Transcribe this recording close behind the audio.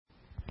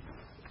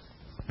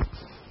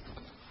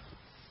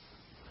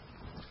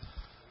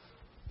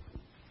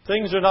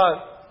Things are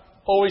not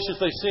always as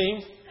they seem.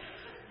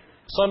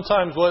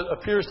 Sometimes what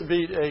appears to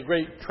be a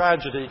great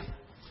tragedy,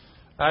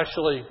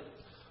 actually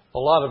a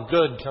lot of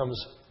good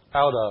comes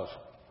out of.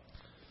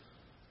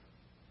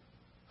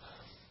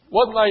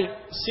 What might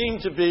seem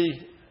to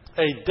be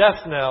a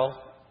death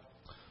knell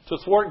to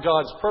thwart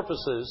God's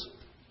purposes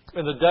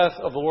in the death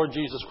of the Lord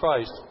Jesus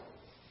Christ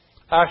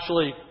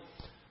actually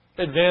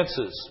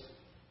advances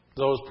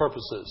those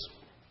purposes.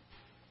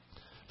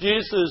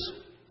 Jesus'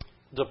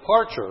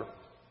 departure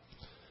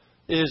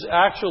is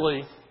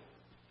actually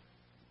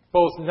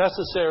both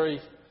necessary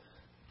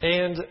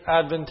and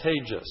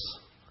advantageous.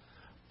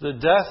 The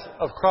death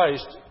of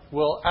Christ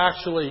will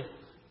actually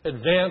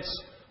advance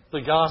the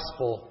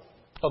gospel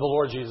of the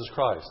Lord Jesus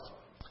Christ.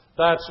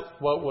 That's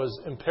what was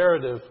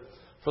imperative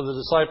for the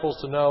disciples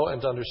to know and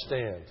to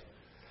understand.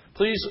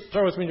 Please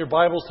turn with me in your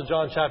Bibles to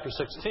John chapter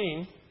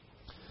 16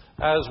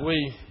 as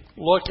we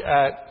look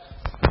at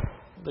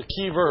the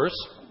key verse,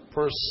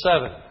 verse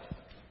 7.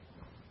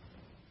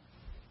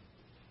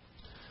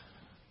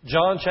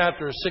 John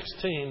chapter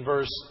 16,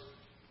 verse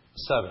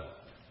 7.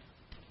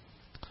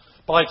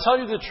 But I tell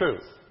you the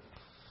truth,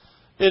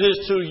 it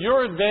is to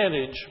your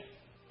advantage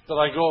that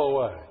I go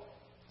away.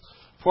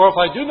 For if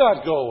I do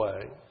not go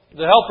away,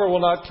 the Helper will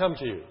not come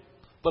to you.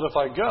 But if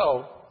I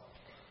go,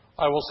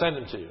 I will send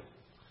him to you.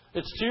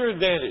 It's to your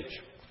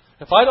advantage.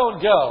 If I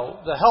don't go,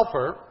 the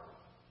Helper,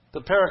 the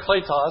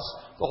Parakletos,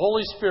 the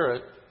Holy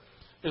Spirit,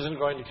 isn't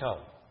going to come.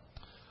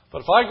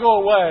 But if I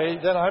go away,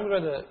 then I'm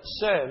going to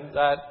send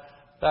that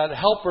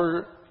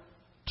Helper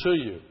to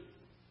you.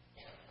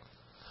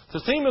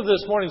 The theme of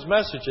this morning's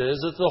message is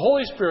that the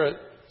Holy Spirit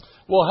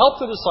will help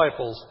the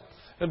disciples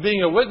in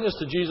being a witness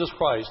to Jesus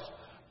Christ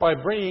by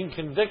bringing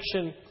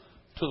conviction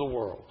to the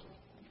world.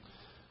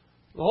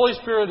 The Holy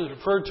Spirit is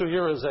referred to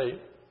here as a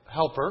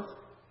helper.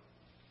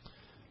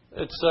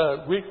 It's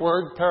a Greek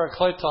word,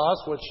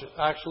 parakletos, which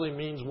actually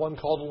means one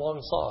called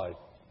alongside.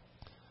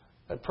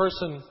 A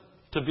person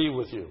to be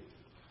with you.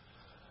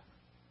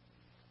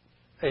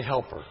 A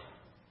helper.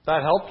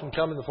 That help can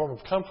come in the form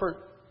of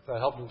comfort. That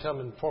help can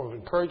come in the form of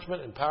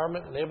encouragement,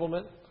 empowerment,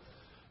 enablement.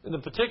 In the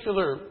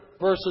particular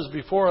verses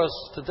before us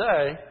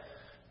today,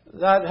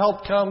 that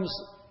help comes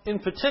in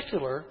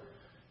particular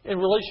in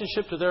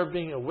relationship to their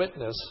being a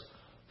witness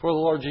for the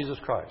Lord Jesus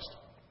Christ.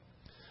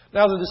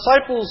 Now, the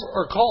disciples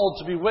are called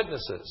to be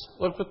witnesses.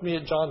 Look with me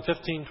at John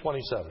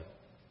 15:27.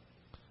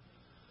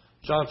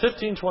 John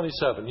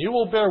 15:27. You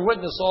will bear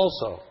witness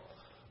also,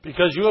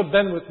 because you have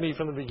been with me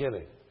from the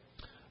beginning.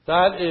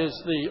 That is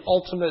the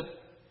ultimate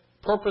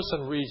purpose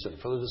and reason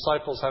for the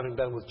disciples having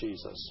been with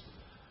Jesus.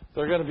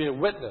 They're going to be a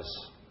witness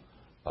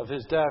of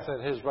his death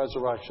and his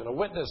resurrection, a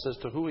witness as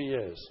to who he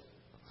is.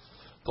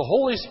 The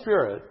Holy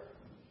Spirit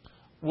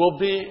will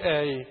be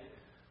an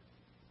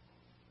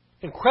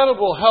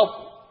incredible help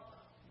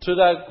to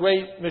that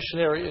great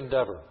missionary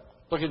endeavor.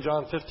 Look at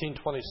John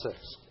 15:26.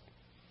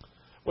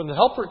 When the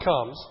Helper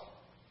comes,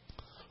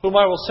 whom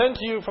I will send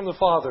to you from the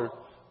Father,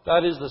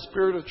 that is the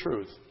Spirit of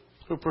truth,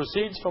 who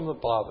proceeds from the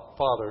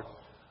Father,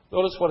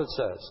 notice what it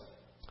says.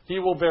 He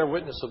will bear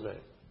witness of me.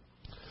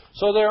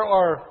 So there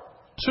are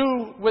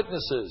two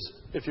witnesses,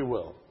 if you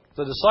will.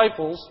 The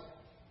disciples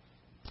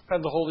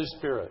and the Holy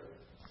Spirit.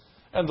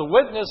 And the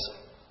witness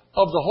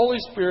of the Holy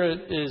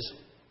Spirit is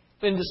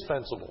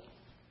indispensable.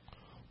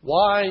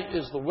 Why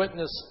is the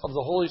witness of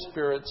the Holy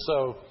Spirit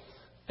so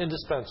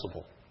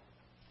indispensable?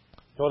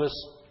 Notice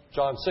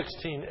John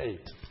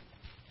 16:8.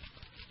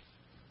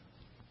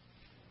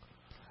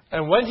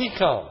 And when he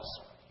comes,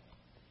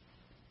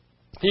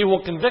 he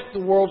will convict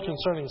the world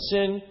concerning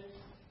sin,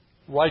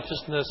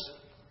 righteousness,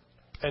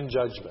 and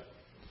judgment.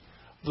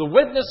 The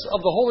witness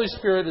of the Holy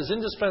Spirit is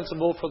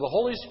indispensable, for the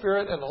Holy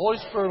Spirit and the Holy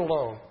Spirit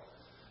alone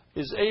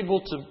is able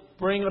to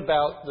bring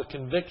about the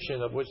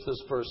conviction of which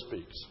this verse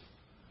speaks.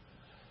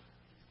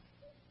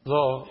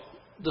 The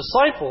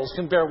disciples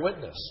can bear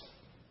witness,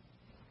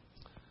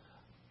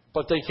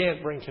 but they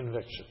can't bring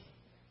conviction.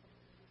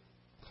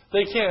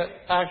 They can't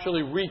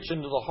actually reach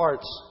into the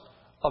hearts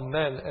of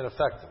men and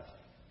affect them.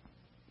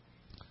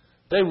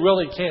 They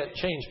really can't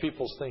change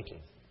people's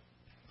thinking.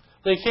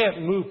 They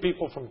can't move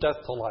people from death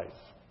to life.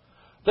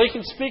 They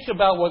can speak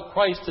about what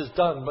Christ has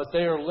done, but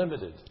they are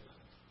limited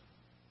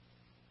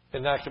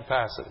in that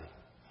capacity.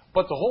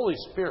 But the Holy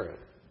Spirit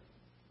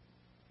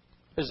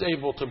is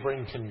able to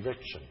bring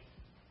conviction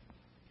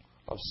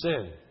of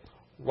sin,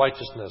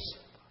 righteousness,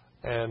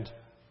 and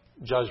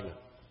judgment.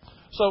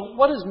 So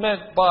what is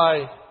meant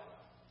by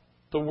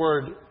the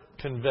word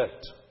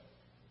convict?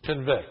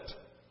 Convict.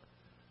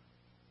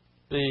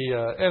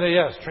 The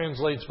NAS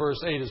translates verse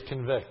 8 as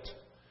convict.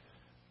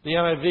 The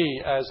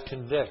NIV as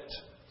convict.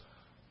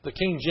 The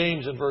King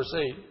James in verse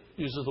 8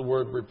 uses the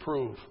word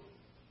reprove.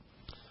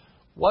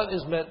 What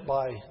is meant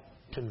by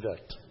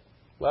convict?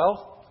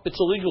 Well, it's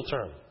a legal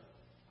term.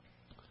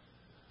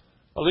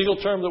 A legal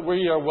term that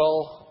we are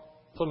well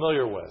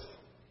familiar with.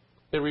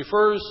 It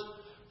refers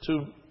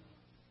to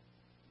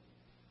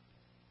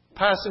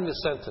passing the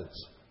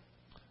sentence,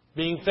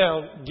 being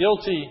found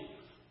guilty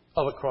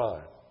of a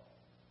crime.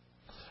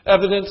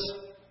 Evidence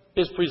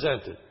is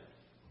presented.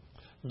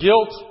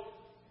 Guilt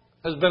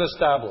has been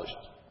established.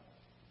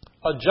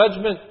 A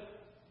judgment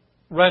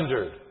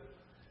rendered.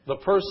 The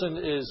person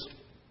is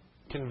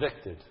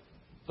convicted.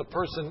 The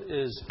person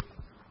is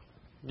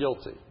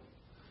guilty.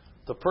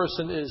 The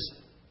person is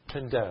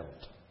condemned.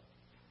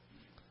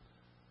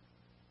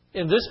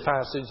 In this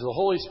passage, the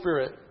Holy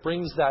Spirit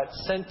brings that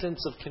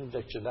sentence of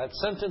conviction, that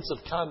sentence of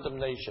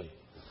condemnation,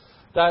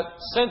 that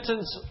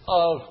sentence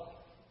of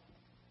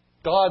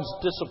God's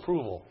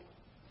disapproval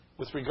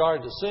with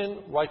regard to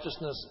sin,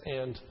 righteousness,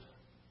 and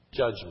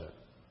judgment.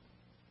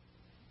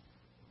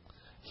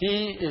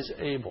 He is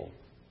able,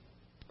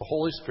 the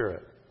Holy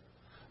Spirit,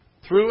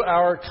 through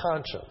our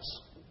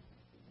conscience,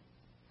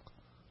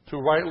 to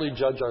rightly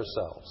judge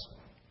ourselves.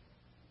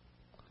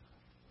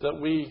 That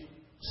we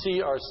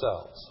see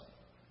ourselves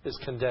as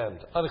condemned,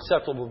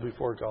 unacceptable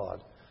before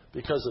God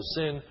because of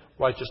sin,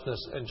 righteousness,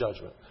 and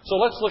judgment. So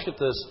let's look at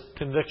this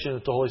conviction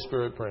that the Holy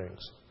Spirit brings.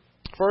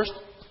 First,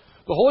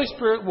 the Holy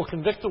Spirit will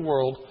convict the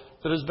world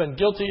that has been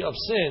guilty of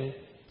sin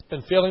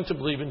and failing to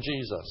believe in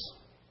Jesus.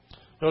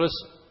 Notice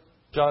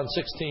John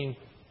 16,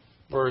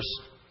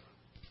 verse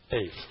 8.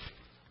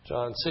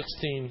 John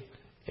 16,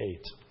 8.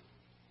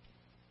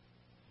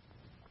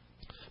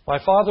 My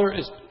Father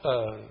is,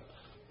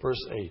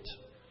 verse 8.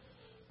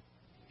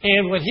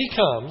 And when He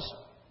comes,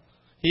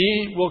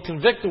 He will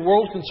convict the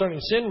world concerning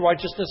sin,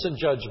 righteousness, and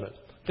judgment.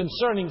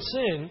 Concerning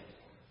sin,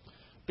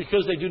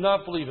 because they do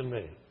not believe in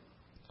me.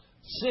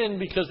 Sin,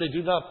 because they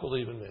do not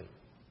believe in me.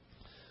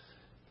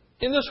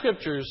 In the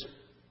Scriptures,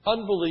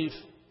 unbelief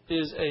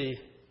is a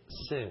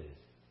sin.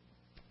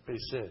 A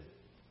sin.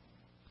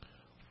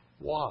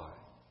 Why?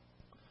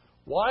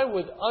 Why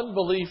would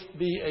unbelief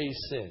be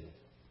a sin?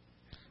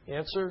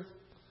 Answer,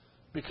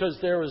 because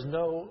there is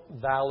no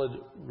valid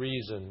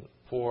reason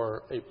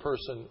for a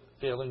person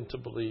failing to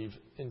believe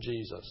in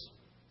Jesus.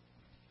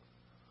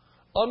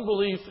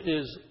 Unbelief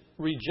is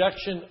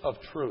rejection of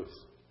truth.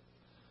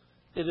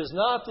 It is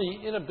not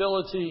the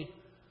inability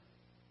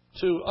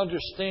to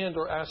understand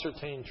or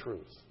ascertain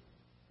truth.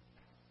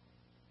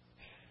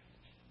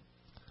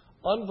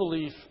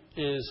 Unbelief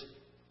is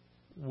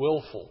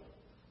willful.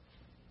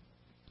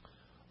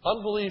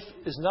 Unbelief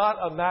is not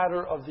a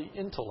matter of the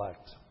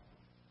intellect.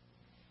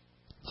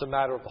 It's a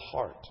matter of the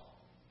heart.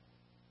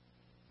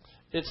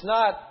 It's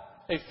not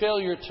a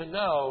failure to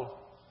know,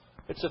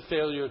 it's a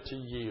failure to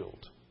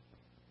yield.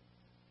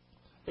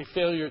 A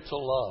failure to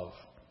love.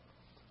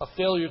 A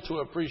failure to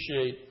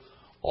appreciate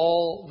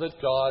all that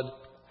God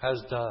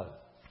has done.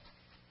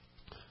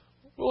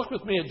 Look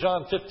with me at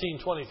John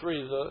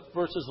 15:23, the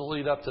verses that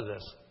lead up to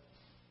this.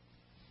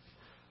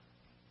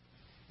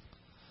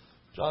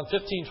 John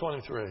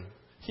 15:23.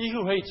 He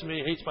who hates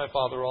me hates my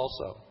Father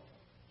also.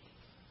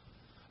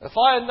 If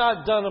I had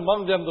not done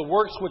among them the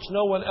works which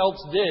no one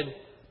else did,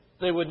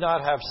 they would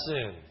not have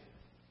sin.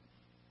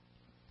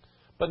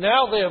 But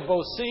now they have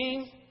both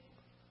seen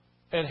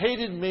and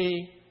hated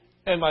me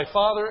and my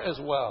Father as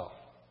well.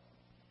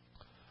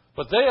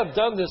 But they have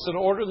done this in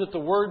order that the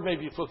word may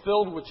be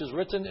fulfilled which is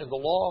written in the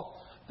law.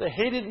 They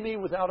hated me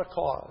without a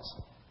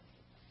cause.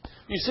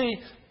 You see,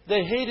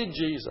 they hated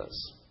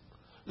Jesus.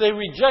 They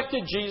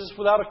rejected Jesus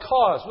without a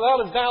cause,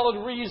 without a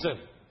valid reason.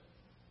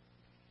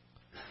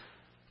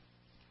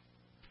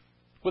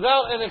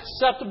 Without an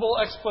acceptable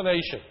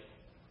explanation.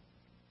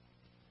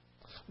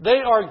 They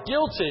are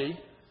guilty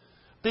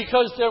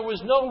because there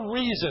was no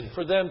reason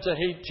for them to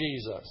hate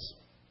Jesus.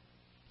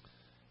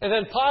 And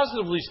then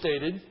positively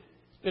stated,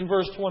 in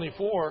verse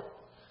 24,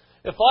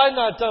 if I had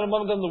not done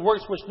among them the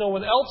works which no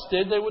one else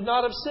did, they would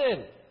not have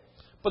sinned.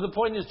 But the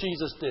point is,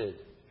 Jesus did.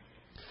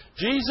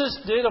 Jesus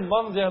did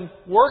among them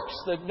works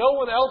that no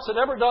one else had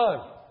ever done.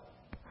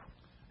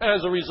 And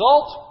as a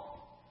result,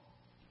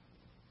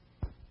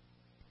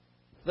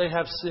 they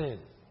have sin.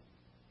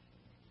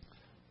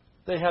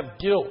 They have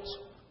guilt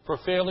for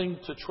failing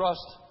to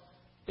trust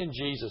in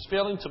Jesus,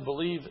 failing to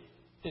believe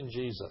in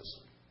Jesus.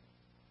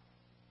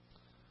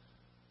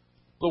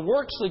 The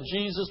works that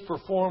Jesus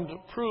performed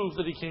prove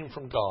that He came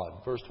from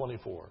God. Verse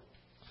 24.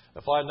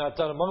 If I had not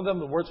done among them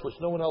the works which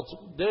no one else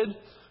did,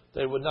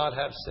 they would not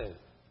have sinned.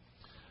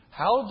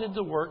 How did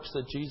the works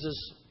that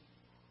Jesus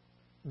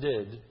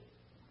did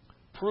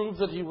prove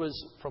that He was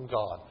from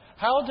God?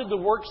 How did the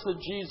works that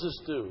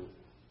Jesus do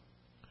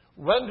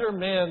render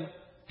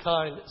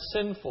mankind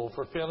sinful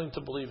for failing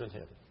to believe in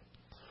Him?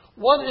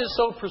 What is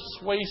so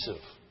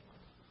persuasive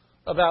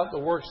about the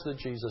works that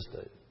Jesus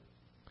did?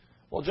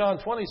 Well, John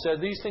 20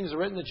 said, these things are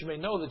written that you may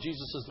know that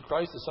Jesus is the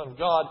Christ, the Son of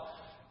God,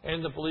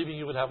 and that believing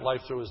you would have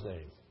life through His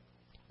name.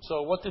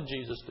 So what did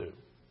Jesus do?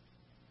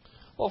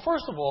 Well,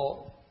 first of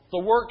all, the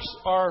works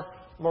are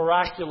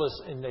miraculous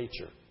in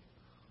nature.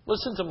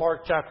 Listen to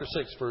Mark chapter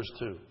 6, verse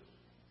 2.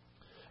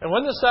 And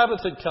when the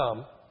Sabbath had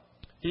come,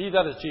 He,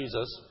 that is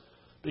Jesus,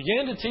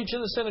 began to teach in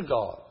the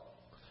synagogue.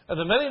 And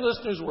the many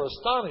listeners were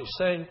astonished,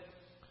 saying,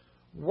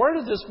 where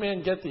did this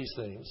man get these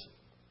things?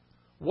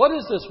 What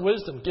is this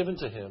wisdom given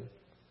to him?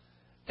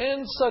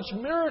 And such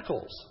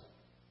miracles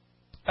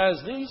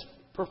as these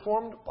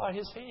performed by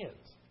His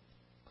hands.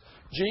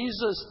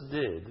 Jesus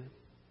did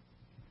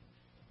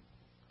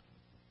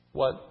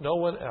what no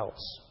one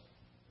else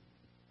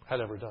had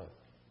ever done.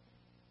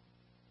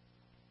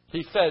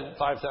 He fed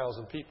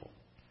 5,000 people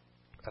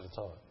at a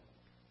time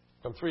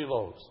from 3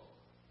 loaves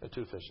and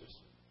 2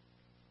 fishes.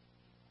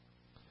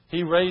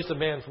 He raised a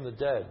man from the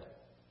dead.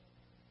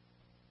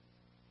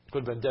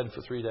 Could have been dead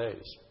for 3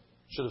 days.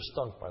 Should have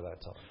stunk by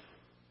that time.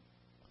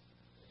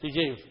 He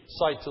gave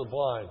sight to the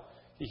blind.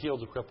 He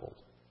healed the crippled.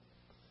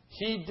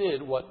 He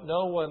did what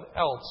no one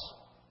else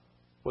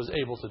was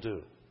able to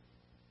do.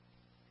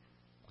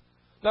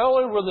 Not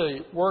only were the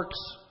works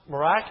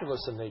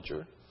miraculous in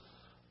nature,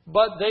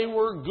 but they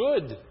were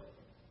good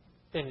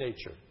in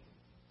nature.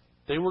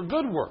 They were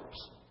good works.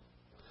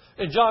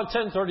 In John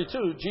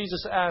 10:32,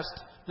 Jesus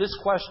asked this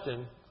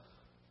question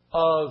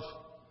of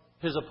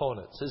his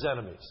opponents, his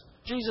enemies.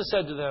 Jesus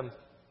said to them,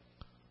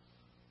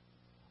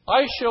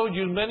 I showed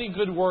you many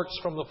good works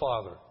from the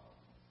Father.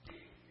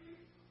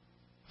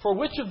 For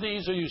which of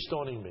these are you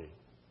stoning me?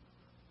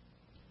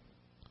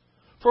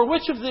 For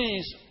which of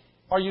these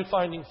are you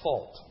finding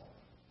fault?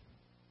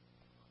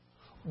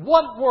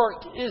 What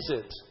work is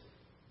it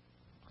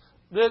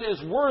that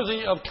is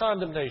worthy of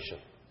condemnation?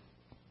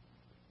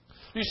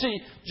 You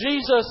see,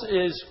 Jesus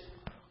is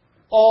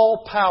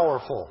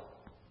all-powerful.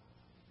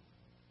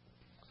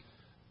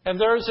 And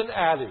there's an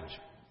adage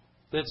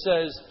that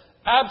says,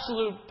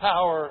 absolute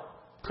power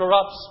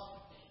corrupts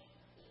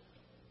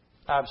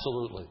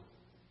absolutely.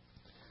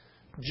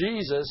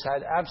 Jesus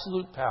had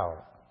absolute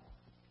power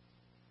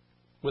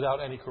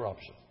without any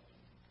corruption.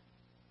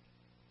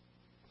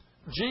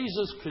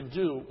 Jesus could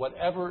do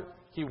whatever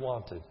he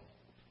wanted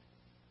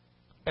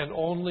and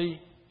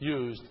only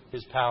used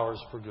his powers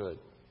for good.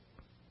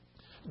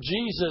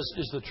 Jesus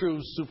is the true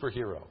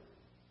superhero.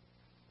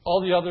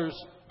 All the others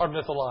are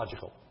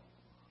mythological.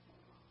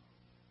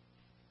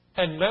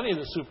 And many of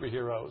the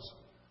superheroes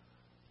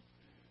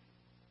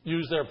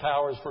use their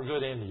powers for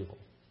good and evil.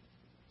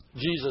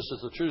 Jesus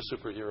is the true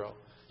superhero.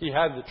 He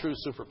had the true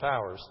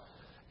superpowers.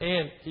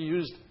 And he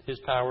used his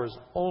powers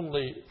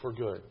only for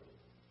good.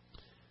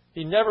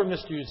 He never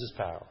misused his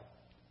power.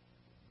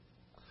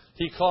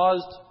 He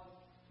caused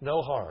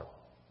no harm.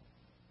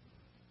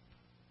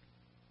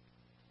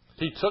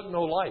 He took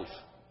no life,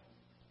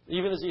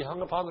 even as he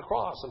hung upon the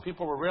cross and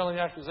people were railing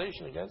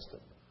accusation against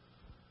him.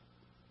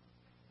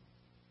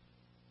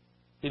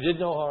 He did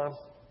no harm.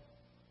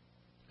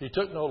 He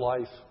took no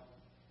life.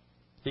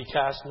 He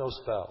cast no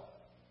spell.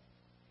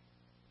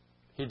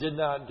 He did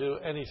not do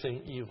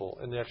anything evil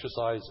in the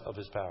exercise of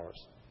his powers.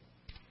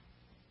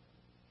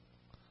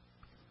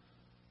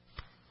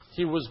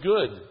 He was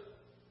good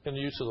in the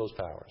use of those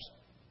powers.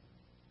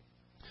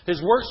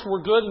 His works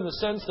were good in the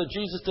sense that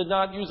Jesus did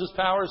not use his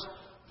powers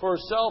for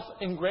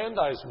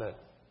self-aggrandizement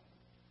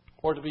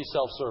or to be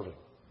self-serving.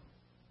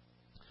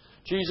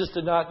 Jesus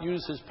did not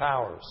use his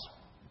powers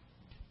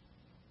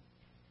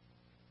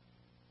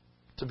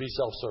to be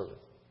self-serving.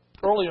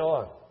 Early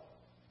on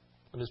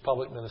in his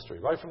public ministry,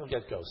 right from the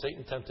get-go,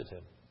 Satan tempted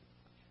him.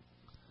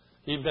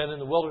 He'd been in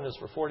the wilderness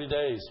for 40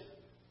 days,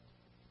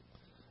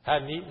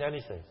 hadn't eaten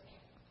anything.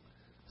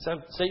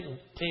 Satan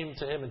came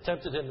to him and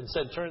tempted him and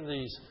said, turn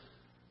these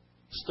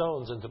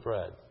stones into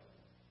bread.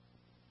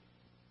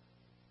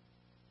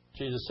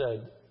 Jesus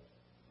said,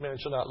 man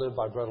shall not live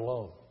by bread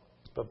alone,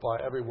 but by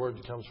every word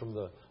that comes from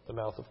the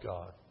mouth of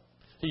God.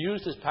 He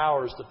used his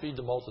powers to feed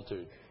the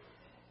multitude,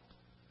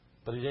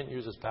 but he didn't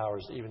use his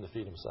powers even to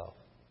feed himself.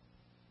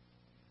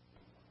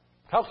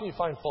 How can you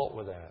find fault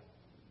with that?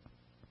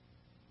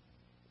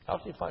 How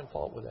can you find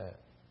fault with that?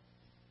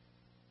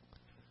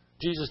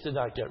 Jesus did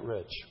not get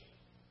rich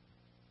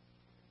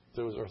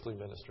through his earthly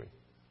ministry.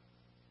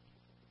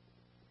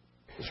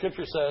 The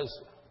Scripture says,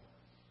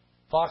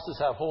 foxes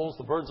have holes,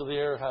 the birds of the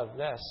air have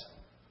nests,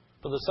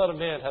 but the Son of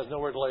Man has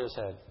nowhere to lay his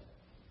head.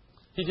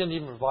 He didn't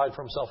even provide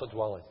for himself a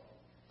dwelling.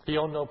 He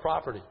owned no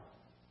property.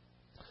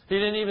 He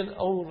didn't even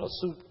own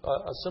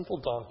a simple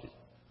donkey.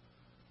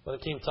 When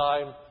it came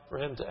time for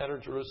him to enter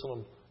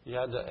Jerusalem, he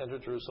had to enter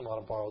Jerusalem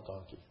on a borrowed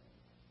donkey.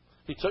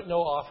 He took no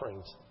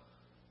offerings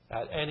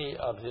at any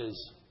of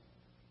his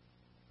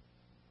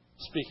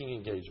speaking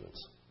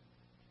engagements.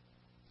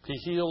 He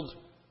healed,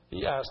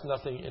 he asked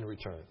nothing in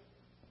return.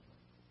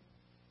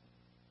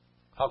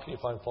 How can you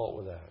find fault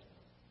with that?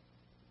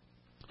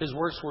 His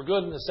works were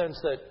good in the sense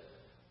that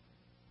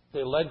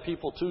they led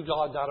people to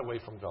God, not away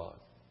from God.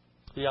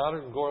 He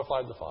honored and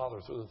glorified the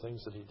Father through the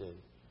things that he did.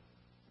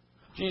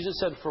 Jesus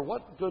said, for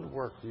what good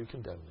work do you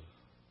condemn me?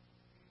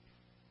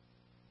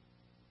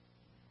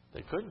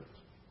 They couldn't.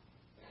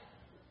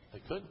 They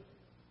couldn't.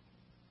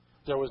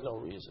 There was no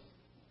reason.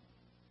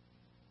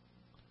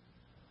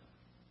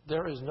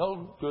 There is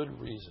no good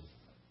reason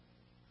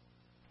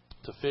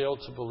to fail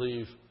to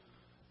believe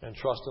and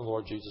trust in the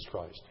Lord Jesus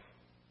Christ.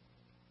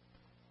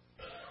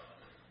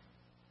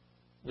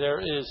 There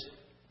is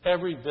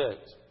every bit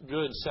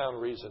good,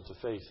 sound reason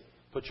to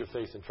put your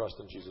faith and trust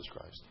in Jesus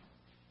Christ.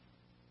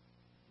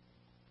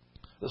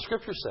 The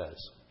Scripture says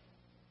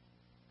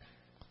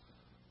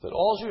that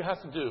all you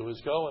have to do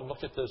is go and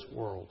look at this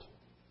world.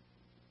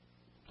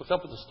 Look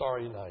up at the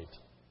starry night.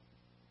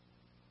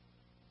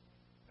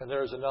 And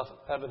there is enough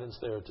evidence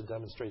there to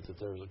demonstrate that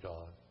there is a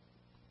God.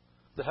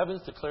 The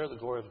heavens declare the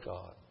glory of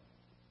God.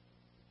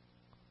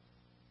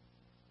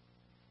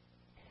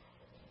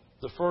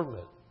 The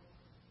firmament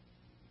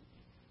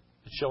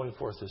is showing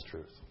forth His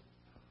truth.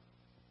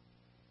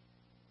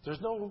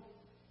 There's no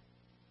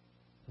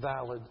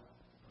valid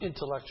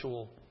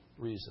intellectual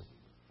reason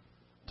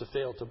to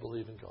fail to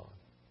believe in God,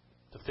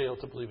 to fail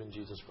to believe in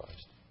Jesus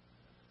Christ.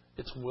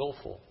 It's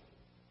willful.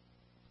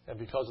 And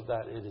because of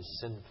that, it is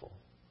sinful.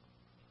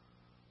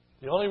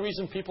 The only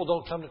reason people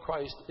don't come to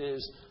Christ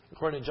is,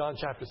 according to John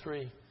chapter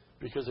 3,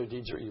 because their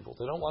deeds are evil.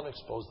 They don't want to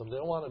expose them. They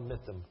don't want to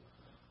admit them.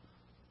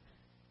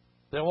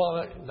 They don't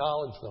want to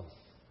acknowledge them.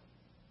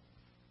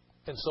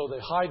 And so they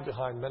hide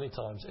behind, many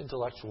times,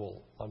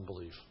 intellectual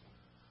unbelief.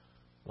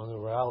 When the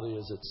reality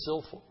is it's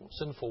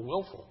sinful,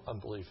 willful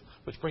unbelief.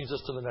 Which brings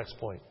us to the next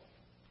point.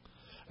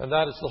 And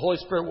that is the Holy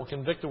Spirit will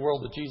convict the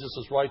world that Jesus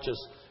is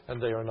righteous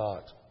and they are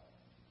not.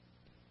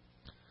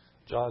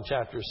 John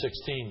chapter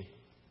 16,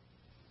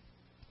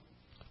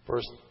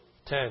 verse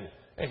 10.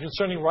 And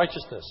concerning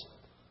righteousness,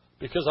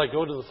 because I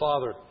go to the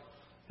Father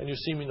and you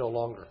see me no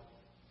longer.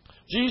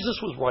 Jesus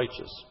was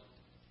righteous.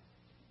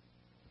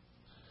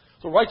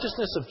 The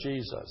righteousness of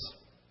Jesus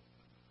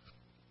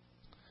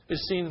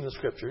is seen in the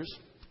Scriptures.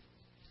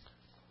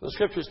 The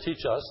Scriptures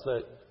teach us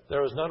that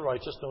there is none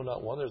righteous, no,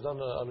 not one. There's none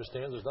that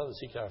understands. There's none that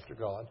seek after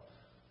God,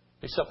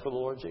 except for the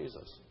Lord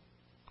Jesus,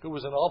 who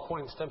was in all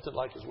points tempted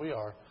like as we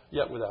are,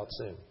 yet without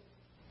sin.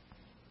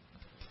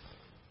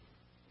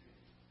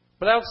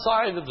 But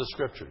outside of the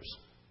Scriptures,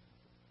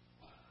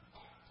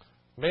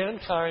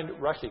 mankind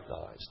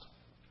recognized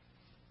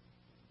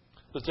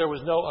that there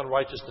was no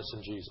unrighteousness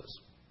in Jesus.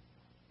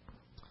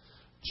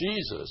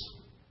 Jesus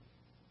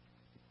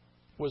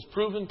was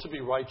proven to be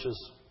righteous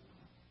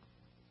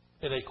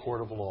in a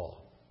court of law.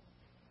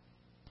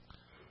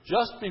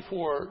 Just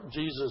before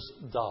Jesus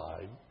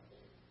died,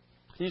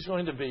 He's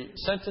going to be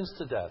sentenced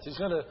to death. He's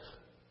going to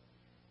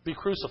be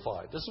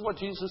crucified. This is what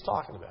Jesus is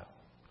talking about.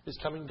 His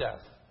coming death.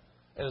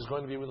 And is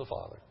going to be with the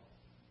Father.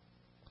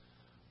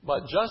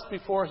 But just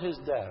before His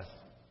death,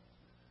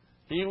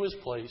 He was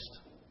placed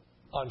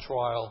on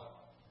trial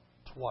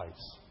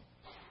twice.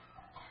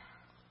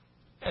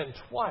 And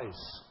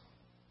twice,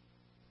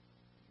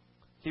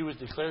 He was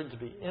declared to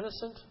be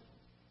innocent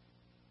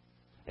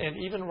and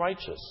even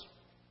righteous.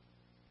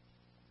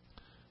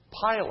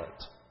 Pilate,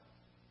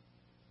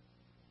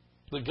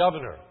 the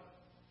governor,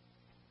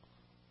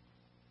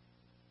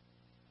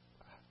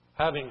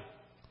 having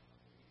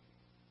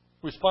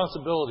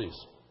responsibilities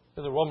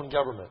in the Roman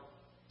government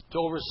to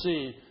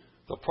oversee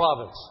the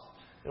province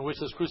in which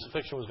this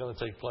crucifixion was going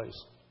to take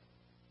place.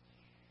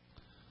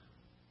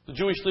 The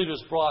Jewish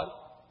leaders brought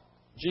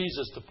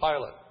Jesus to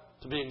Pilate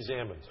to be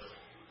examined.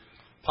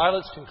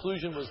 Pilate's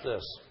conclusion was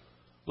this.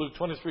 Luke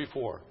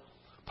 23:4.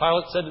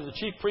 Pilate said to the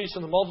chief priests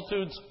and the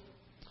multitudes,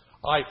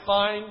 I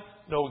find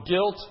no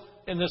guilt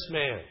in this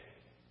man.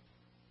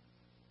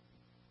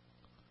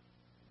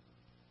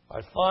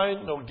 I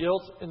find no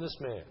guilt in this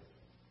man.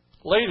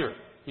 Later,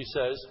 he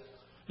says,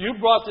 you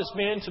brought this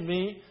man to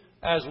me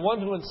as one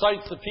who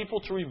incites the people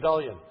to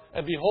rebellion.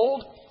 And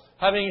behold,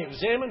 having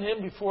examined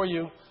him before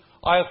you,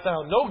 I have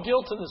found no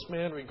guilt in this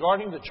man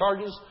regarding the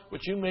charges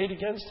which you made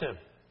against him.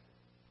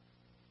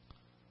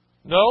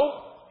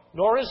 No,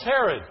 nor is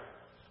Herod,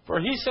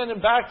 for he sent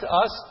him back to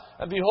us,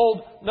 and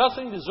behold,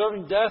 nothing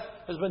deserving death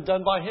has been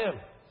done by him.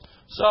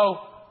 So,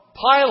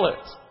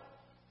 Pilate,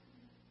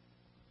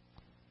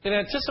 in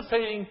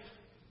anticipating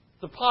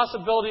the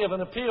possibility of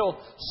an appeal,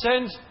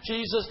 sends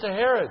Jesus to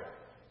Herod.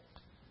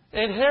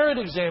 And Herod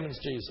examines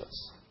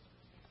Jesus.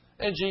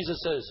 And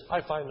Jesus says,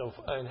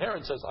 and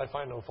Herod says, I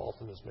find no fault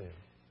in this man.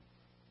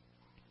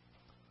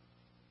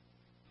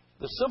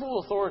 The civil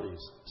authorities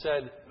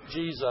said,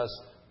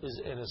 Jesus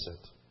is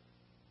innocent.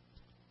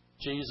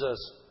 Jesus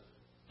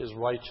is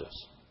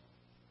righteous.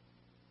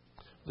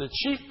 The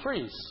chief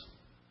priests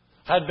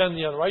had been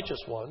the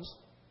unrighteous ones.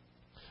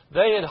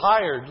 They had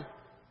hired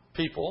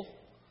people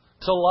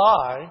to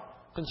lie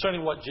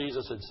concerning what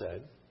Jesus had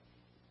said,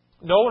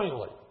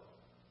 knowingly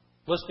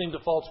listening to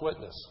false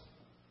witness,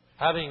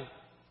 having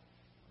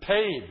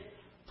paid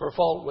for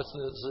false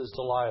witnesses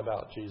to lie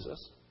about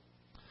Jesus.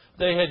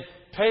 They had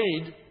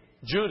paid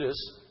Judas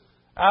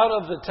out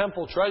of the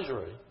temple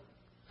treasury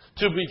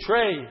to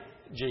betray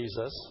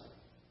Jesus.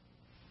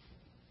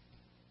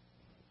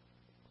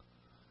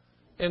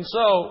 And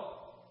so,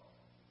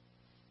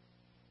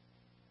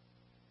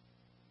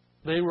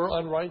 they were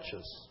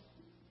unrighteous.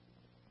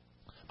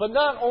 But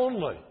not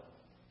only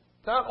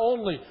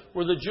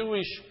were the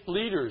Jewish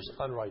leaders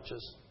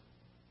unrighteous,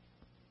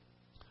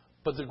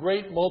 but the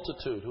great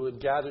multitude who had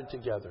gathered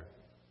together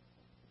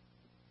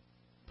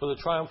for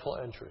the triumphal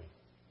entry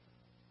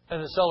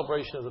and the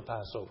celebration of the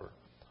Passover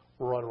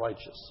were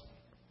unrighteous.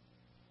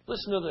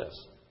 Listen to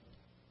this.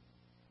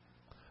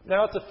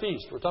 Now at the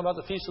feast, we're talking about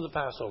the feast of the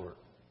Passover.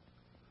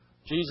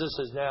 Jesus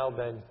has now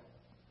been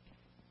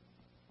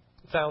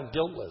found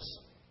guiltless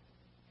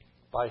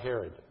by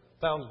Herod,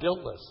 found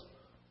guiltless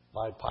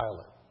by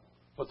Pilate.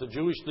 But the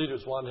Jewish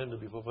leaders wanted him to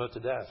be put to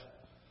death.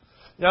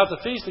 Now at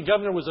the feast, the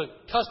governor was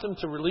accustomed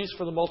to release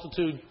for the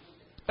multitude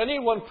any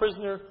one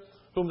prisoner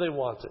whom they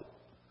wanted.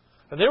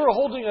 And they were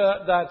holding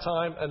at that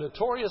time a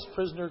notorious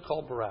prisoner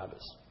called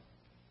Barabbas.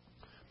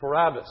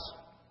 Barabbas,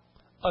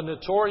 a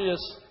notorious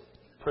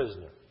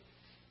prisoner.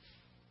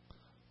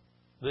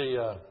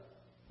 The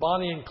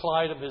Bonnie and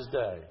Clyde of his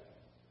day.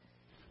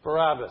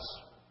 Barabbas,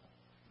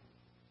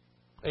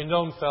 a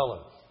known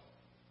felon.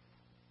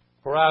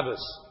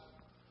 Barabbas,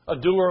 a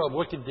doer of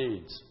wicked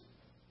deeds.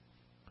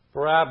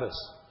 Barabbas,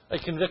 a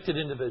convicted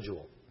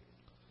individual.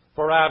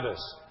 Barabbas,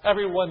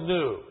 everyone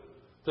knew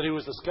that he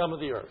was the scum of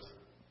the earth.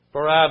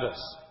 Barabbas.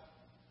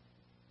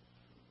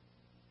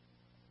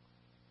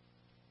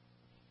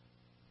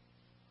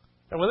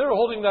 And when they were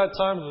holding that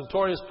time a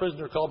notorious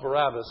prisoner called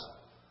Barabbas,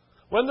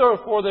 when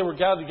therefore they were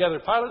gathered together,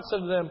 Pilate said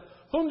to them,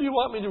 "Whom do you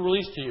want me to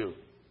release to you?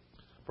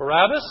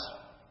 Barabbas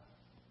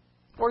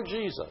or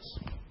Jesus?"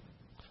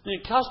 The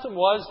custom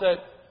was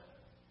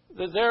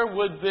that there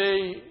would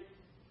be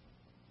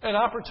an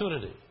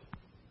opportunity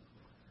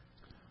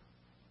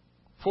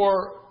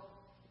for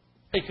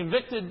a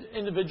convicted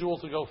individual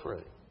to go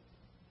free.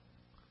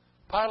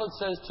 Pilate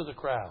says to the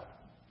crowd,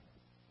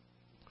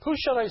 "Who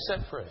shall I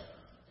set free?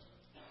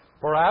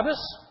 Barabbas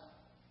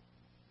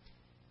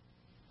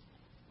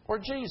or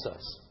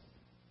Jesus?"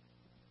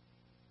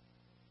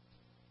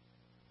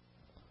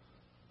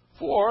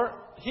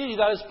 For he,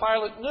 that is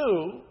Pilate,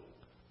 knew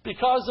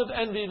because of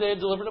envy they had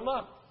delivered him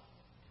up.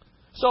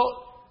 So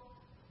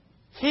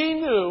he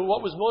knew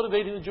what was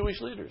motivating the Jewish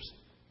leaders.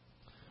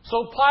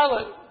 So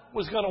Pilate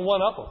was going to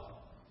one-up them.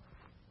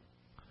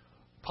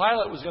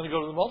 Pilate was going to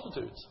go to the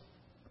multitudes.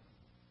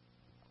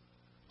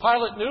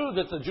 Pilate knew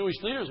that the Jewish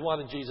leaders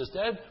wanted Jesus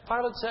dead.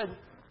 Pilate said,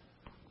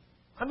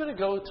 "I'm going to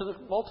go to the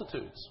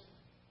multitudes.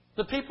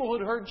 The people who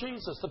had heard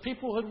Jesus, the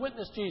people who had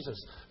witnessed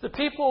Jesus, the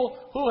people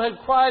who had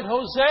cried,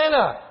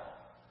 'Hosanna!'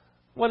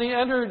 when he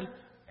entered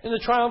in the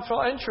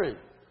triumphal entry.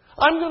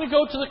 I'm going to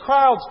go to the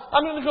crowds.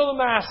 I'm going to go to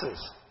the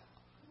masses.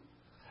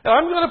 And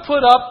I'm going to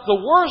put up the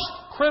worst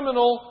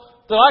criminal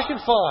that I can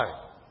find.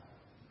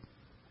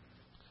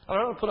 And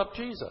I'm going to put up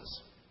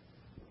Jesus.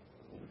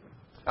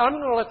 And I'm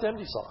going to let them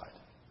decide.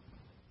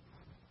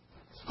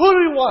 Who do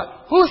you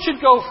want? Who should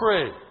go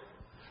free?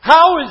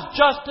 How is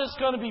justice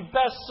going to be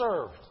best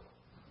served?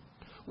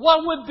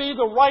 What would be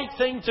the right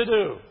thing to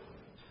do?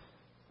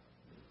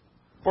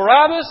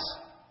 Barabbas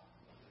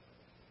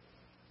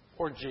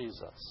or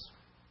Jesus?"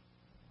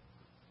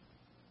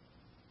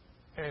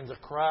 And the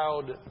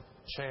crowd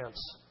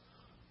chants,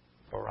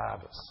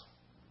 "Barabbas,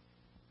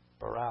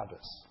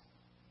 Barabbas,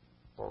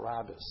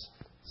 Barabbas.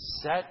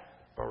 Set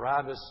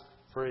Barabbas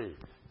free."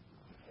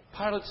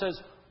 Pilate says,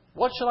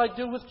 "What shall I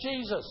do with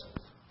Jesus?"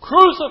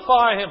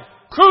 "Crucify him!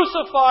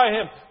 Crucify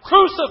him!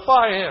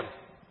 Crucify him!"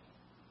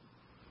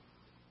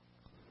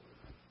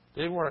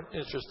 They weren't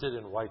interested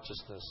in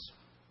righteousness.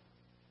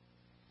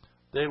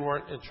 They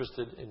weren't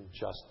interested in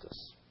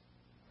justice.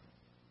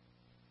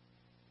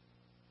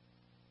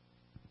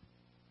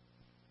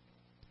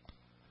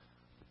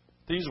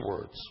 These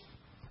words.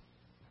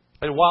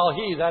 "And while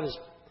he," that is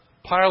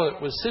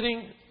Pilate, "was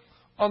sitting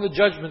on the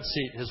judgment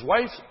seat, his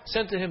wife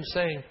sent to him,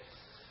 saying,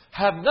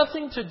 'Have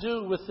nothing to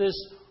do with this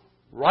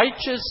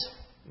righteous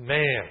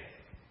man.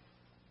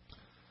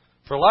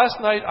 For last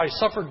night I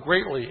suffered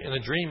greatly in a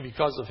dream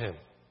because of him.'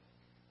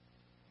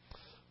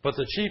 But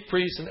the chief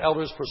priests and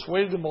elders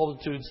persuaded the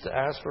multitudes to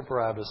ask for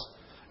Barabbas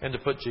and to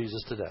put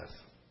Jesus to death.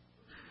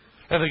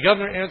 And the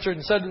governor answered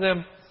and said to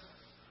them,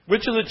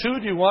 'Which of the two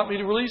do you want me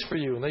to release for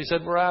you?' And they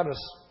said,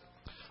 'Barabbas.'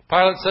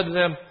 Pilate said to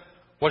them,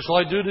 'What shall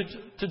I do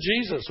to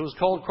Jesus, who is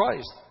called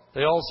Christ?'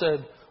 They all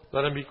said,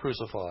 'Let him be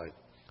crucified.'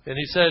 And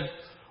he said,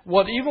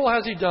 'What evil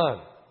has he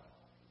done?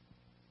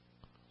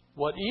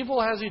 What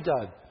evil has he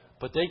done?'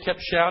 But they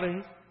kept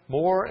shouting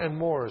more and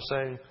more,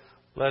 saying,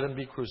 'Let him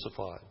be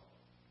crucified.'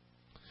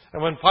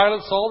 And when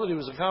Pilate saw that he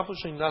was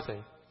accomplishing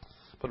nothing,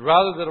 but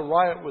rather that a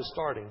riot was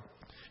starting,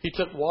 he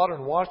took water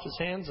and washed his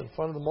hands in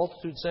front of the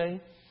multitude,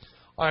 saying,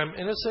 'I am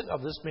innocent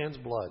of this man's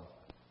blood.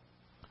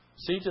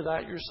 See to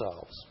that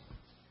yourselves.'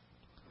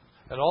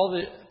 And all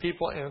the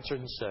people answered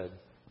and said,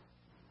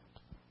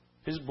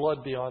 'His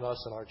blood be on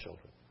us and our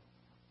children.'"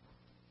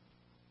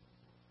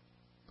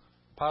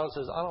 Pilate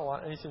says, "I don't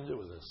want anything to do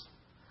with this.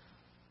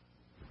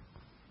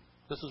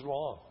 This is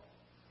wrong."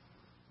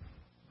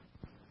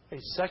 A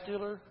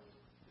secular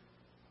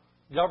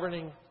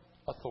governing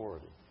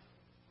authority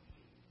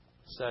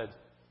said,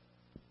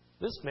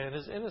 "This man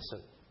is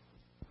innocent.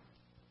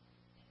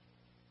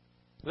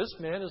 This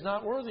man is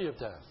not worthy of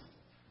death.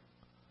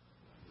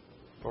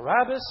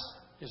 Barabbas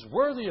is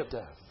worthy of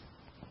death.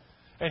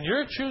 And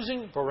you're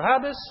choosing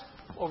Barabbas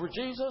over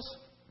Jesus?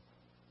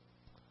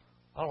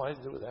 I don't want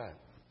anything to do with that.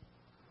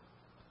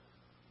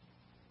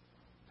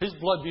 His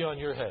blood be on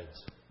your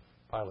heads,"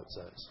 Pilate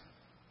says.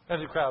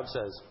 And the crowd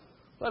says,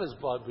 "Let his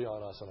blood be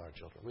on us and our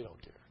children. We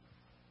don't care.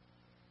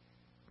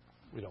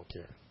 We don't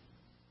care."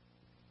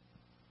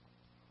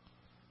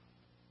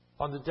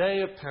 On the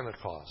day of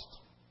Pentecost,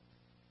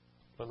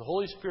 when the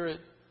Holy Spirit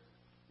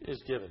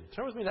is given,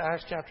 turn with me to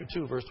Acts chapter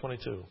 2, verse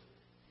 22.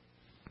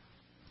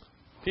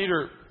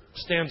 Peter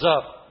stands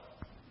up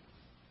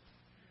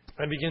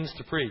and begins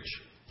to preach.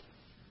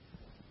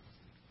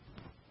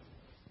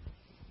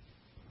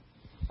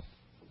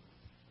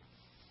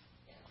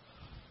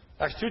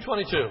 Acts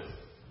 2:22.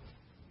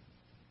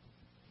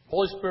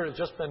 Holy Spirit has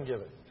just been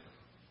given.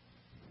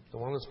 The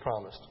one that's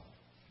promised.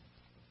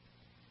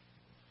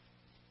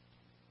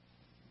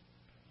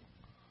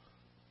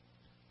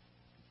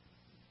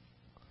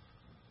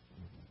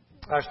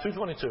 Acts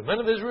 2:22. Men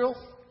of Israel,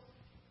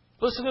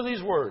 listen to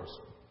these words.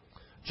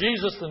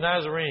 Jesus the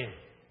Nazarene,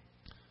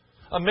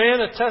 a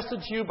man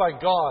attested to you by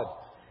God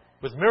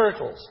with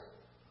miracles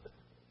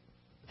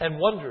and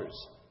wonders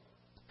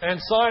and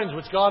signs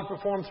which God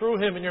performed through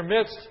him in your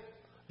midst,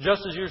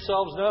 just as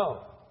yourselves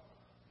know.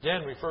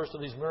 Again, refers to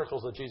these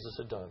miracles that Jesus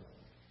had done.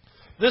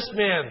 This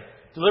man,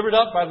 delivered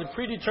up by the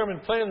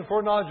predetermined plan and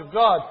foreknowledge of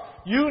God,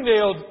 you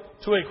nailed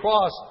to a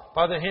cross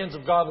by the hands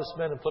of godless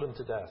men and put him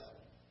to death.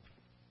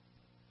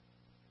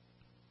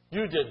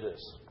 You did this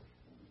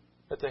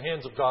at the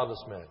hands of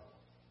godless men.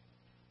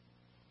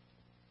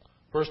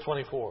 Verse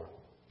 24.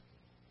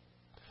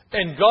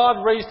 And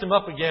God raised him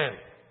up again,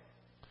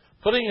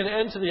 putting an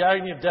end to the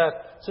agony of death,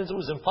 since it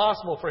was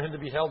impossible for him to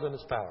be held in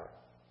his power.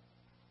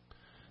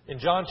 In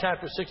John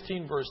chapter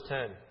 16, verse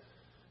 10,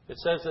 it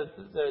says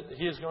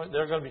that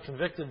they're going to be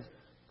convicted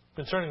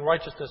concerning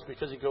righteousness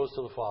because he goes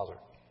to the Father.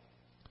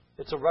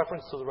 It's a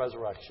reference to the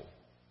resurrection.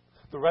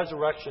 The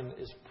resurrection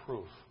is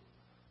proof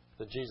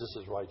that Jesus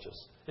is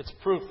righteous. It's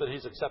proof that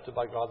he's accepted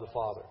by God the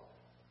Father.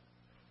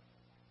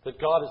 That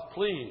God is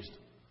pleased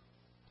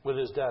with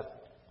his death,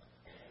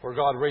 for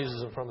God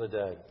raises him from the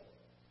dead.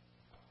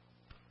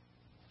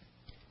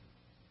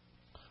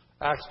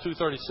 Acts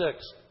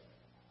 2:36.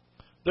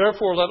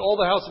 Therefore, let all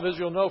the house of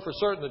Israel know for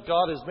certain that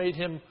God has made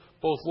him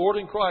both Lord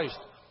and Christ,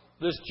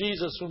 this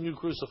Jesus whom you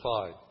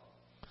crucified.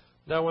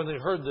 Now when they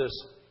heard this,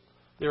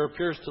 they were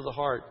pierced to the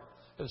heart,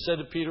 and said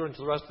to Peter and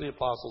to the rest of the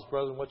apostles,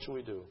 Brethren, what shall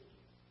we do?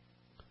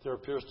 They were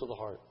pierced to the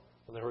heart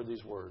when they heard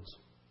these words.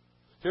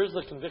 Here's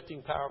the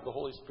convicting power of the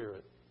Holy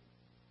Spirit.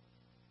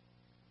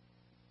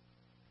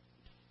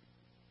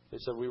 They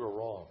said, we were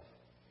wrong.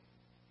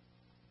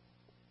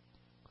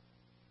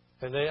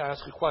 And they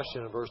ask a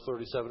question in verse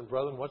 37,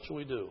 Brethren, what shall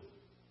we do?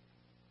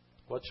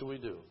 What shall we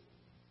do?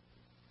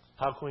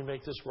 How can we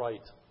make this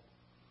right?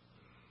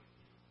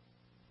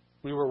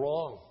 We were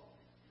wrong.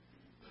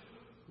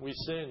 We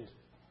sinned.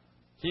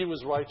 He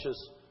was righteous.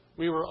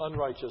 We were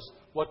unrighteous.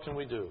 What can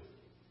we do?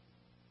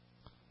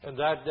 And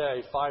that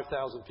day,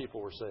 5,000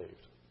 people were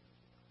saved.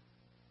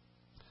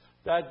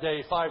 That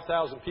day,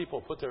 5,000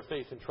 people put their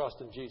faith and trust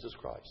in Jesus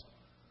Christ.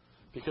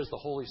 Because the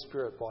Holy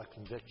Spirit brought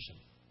conviction.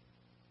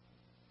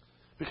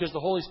 Because the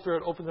Holy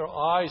Spirit opened their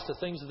eyes to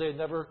things that they had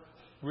never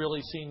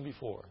really seen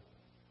before.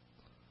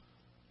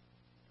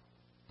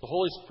 The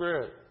Holy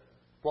Spirit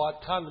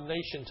brought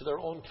condemnation to their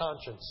own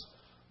conscience.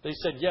 They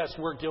said, yes,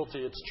 we're guilty.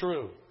 It's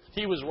true.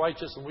 He was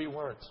righteous and we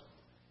weren't.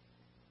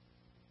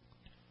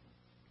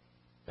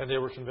 And they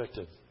were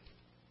convicted.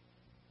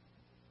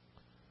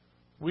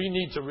 We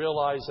need to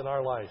realize in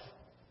our life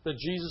that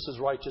Jesus is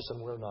righteous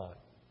and we're not.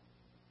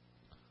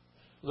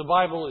 The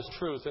Bible is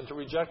truth, and to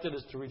reject it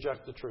is to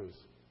reject the truth.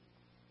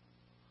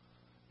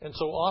 And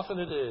so often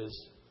it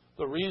is,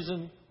 the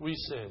reason we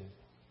sin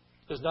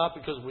is not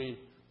because we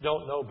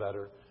don't know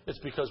better. It's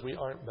because we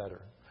aren't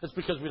better. It's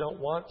because we don't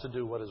want to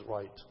do what is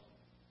right.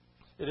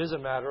 It is a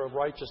matter of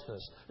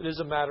righteousness. It is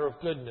a matter of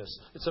goodness.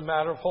 It's a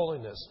matter of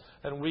holiness.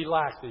 And we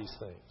lack these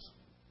things.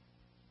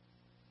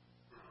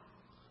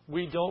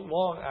 We don't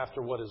long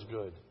after what is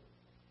good.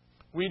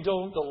 We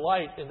don't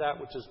delight in that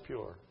which is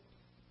pure.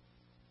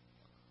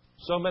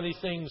 So many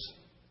things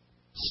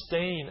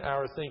stain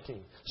our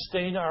thinking,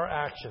 stain our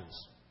actions.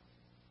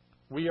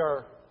 We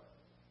are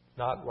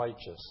not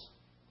righteous.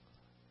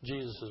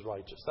 Jesus is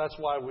righteous. That's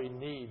why we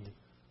need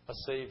a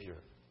Savior.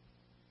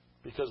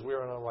 Because we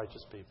are an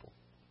unrighteous people.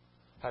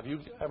 Have you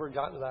ever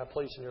gotten to that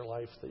place in your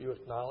life that you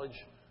acknowledge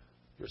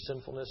your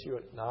sinfulness? You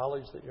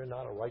acknowledge that you're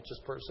not a righteous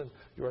person?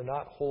 You are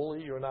not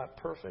holy? You are not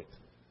perfect?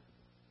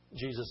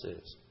 Jesus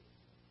is.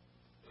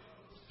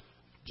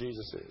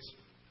 Jesus is.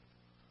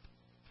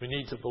 We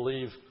need to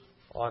believe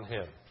on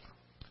Him.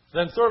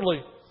 Then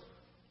thirdly,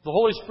 the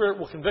Holy Spirit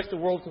will convict the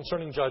world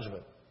concerning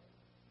judgment.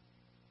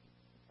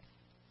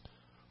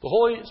 The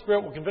Holy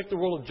Spirit will convict the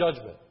world of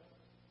judgment.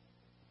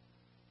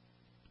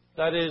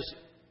 That is,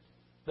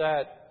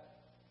 that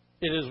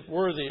it is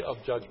worthy of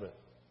judgment.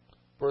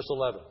 Verse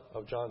 11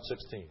 of John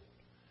 16.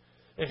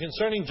 And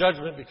concerning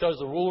judgment, because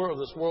the ruler of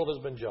this world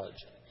has been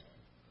judged.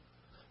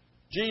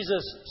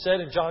 Jesus said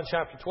in John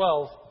chapter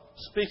 12,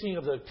 speaking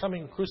of the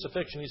coming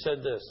crucifixion, He said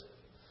this,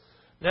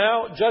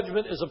 Now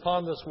judgment is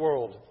upon this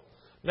world.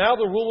 Now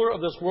the ruler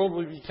of this world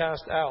will be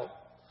cast out.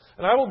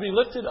 And I will be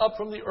lifted up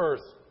from the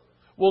earth,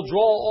 will draw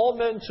all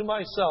men to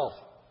myself.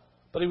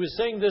 But He was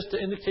saying this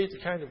to indicate the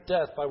kind of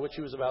death by which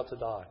He was about to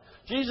die.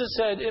 Jesus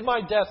said, in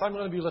my death, I'm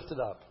going to be lifted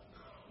up.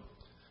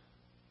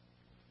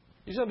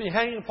 He's going to be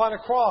hanging upon a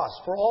cross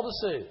for all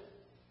to see.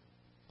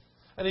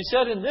 And He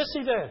said, in this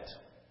event,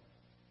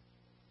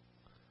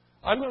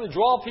 I'm going to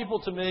draw people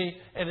to me,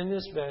 and in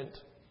this event,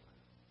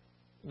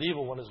 the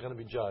evil one is going to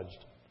be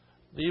judged.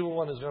 The evil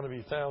one is going to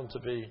be found to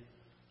be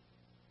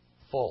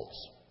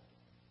false.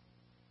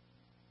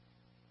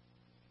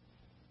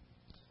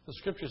 The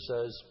Scripture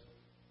says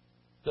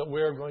that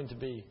we're going to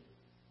be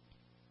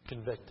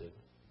convicted.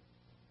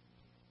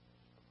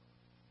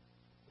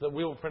 That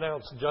we will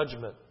pronounce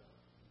judgment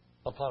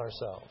upon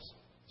ourselves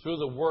through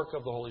the work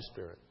of the Holy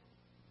Spirit.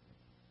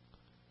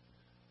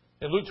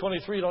 In Luke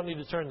 23, you don't need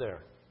to turn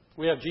there.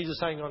 We have Jesus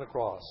hanging on a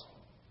cross.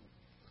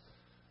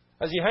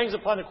 As he hangs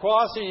upon the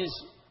cross, he's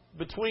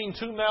between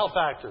two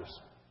malefactors,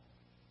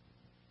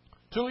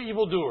 two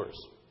evildoers,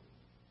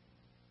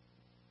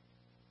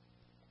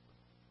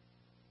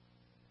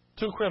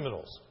 two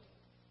criminals.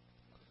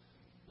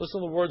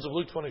 Listen to the words of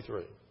Luke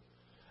 23.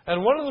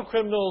 And one of the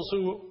criminals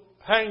who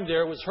hanged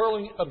there was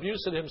hurling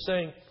abuse at him,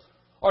 saying,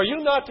 "Are you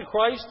not the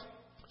Christ?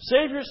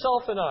 Save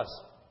yourself and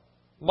us,"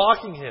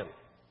 mocking him.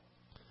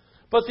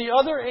 But the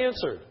other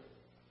answered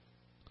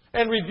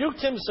and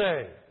rebuked him,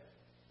 saying,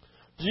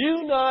 "Do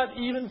you not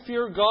even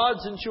fear God,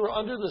 since you are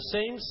under the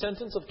same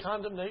sentence of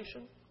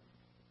condemnation?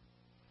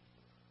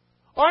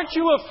 Aren't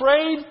you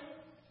afraid?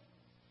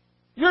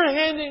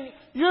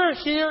 You're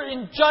here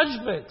in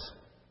judgment.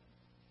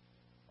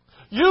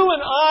 You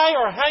and I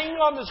are hanging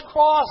on this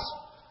cross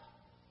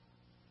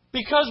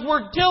because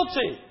we're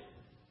guilty."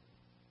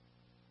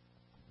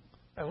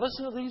 And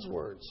listen to these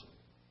words.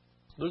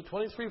 Luke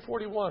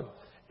 23:41.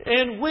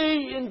 "And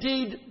we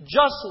indeed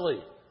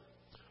justly,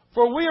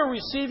 for we are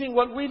receiving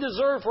what we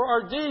deserve for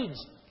our deeds.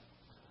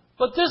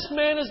 But this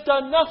man has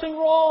done nothing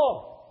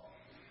wrong."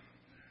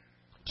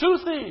 Two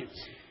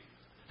thieves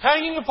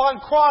hanging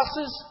upon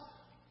crosses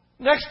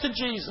next to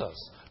Jesus.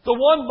 The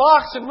one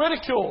mocks and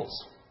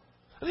ridicules.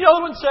 And the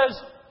other one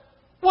says,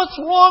 "What's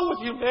wrong with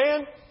you,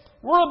 man?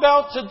 We're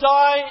about to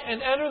die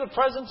and enter the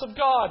presence of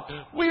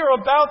God. We are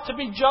about to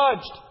be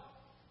judged.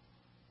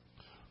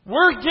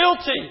 We're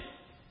guilty.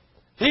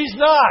 He's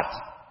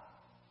not."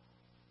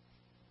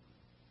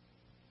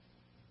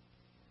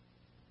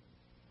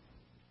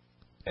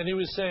 And he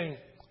was saying,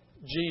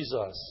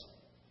 "Jesus,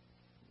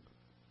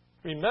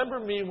 remember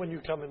me when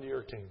you come into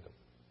your kingdom."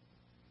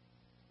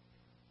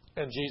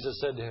 And Jesus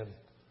said to him,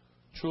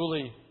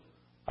 "Truly,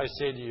 I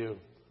say to you,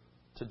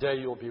 today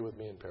you will be with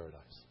me in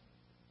paradise."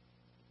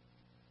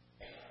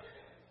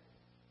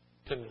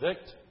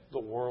 Convict the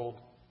world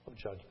of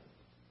judgment.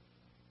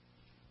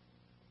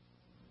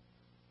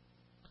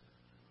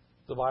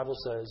 The Bible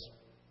says,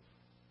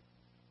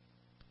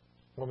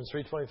 Romans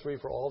 3:23,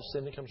 "For all have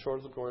sinned and come short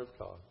of the glory of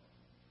God."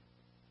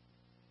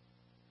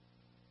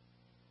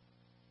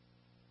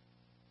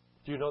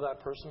 Do you know that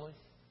personally?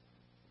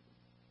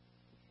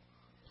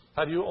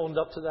 Have you owned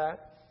up to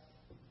that?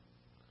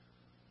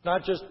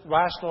 Not just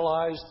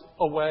rationalized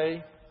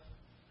away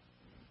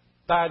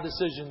bad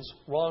decisions,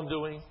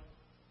 wrongdoing,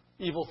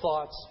 evil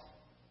thoughts.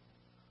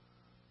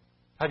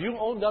 Have you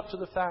owned up to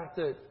the fact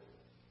that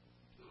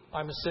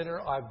I'm a sinner,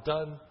 I've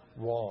done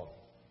wrong?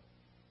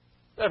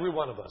 Every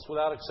one of us,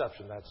 without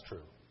exception, that's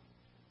true.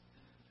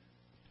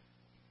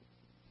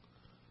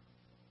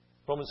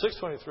 Romans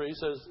 6:23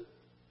 says,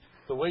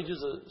 "The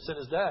wages of sin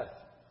is death,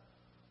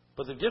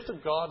 but the gift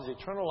of God is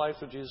eternal life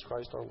through Jesus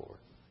Christ our Lord."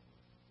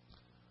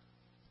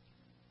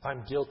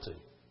 I'm guilty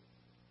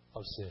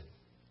of sin.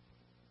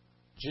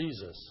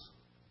 Jesus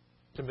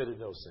committed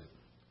no sin.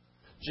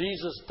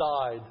 Jesus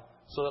died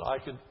so that I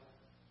could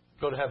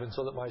go to heaven,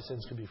 so that my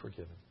sins could be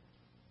forgiven.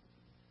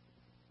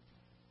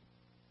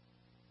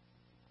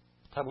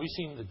 Have we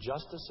seen the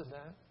justice in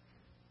that?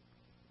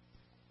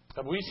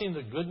 Have we seen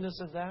the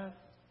goodness in that?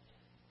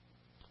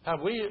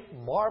 Have we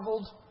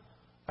marveled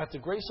at the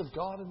grace of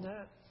God in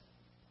that?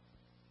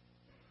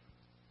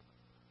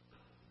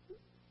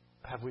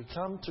 Have we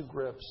come to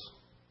grips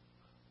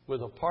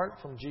with, apart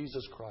from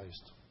Jesus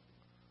Christ,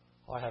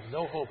 I have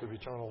no hope of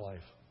eternal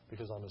life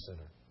because I'm a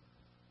sinner?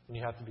 And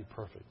you have to be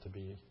perfect to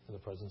be in the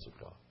presence of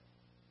God.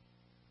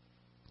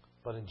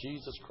 But in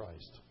Jesus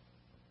Christ,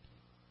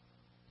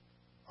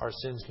 our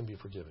sins can be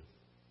forgiven.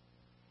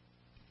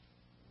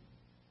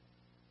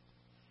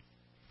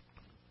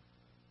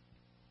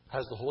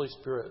 Has the Holy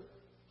Spirit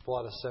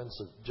brought a sense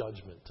of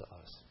judgment to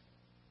us?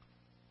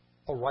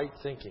 A right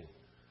thinking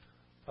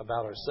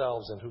about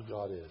ourselves and who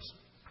God is?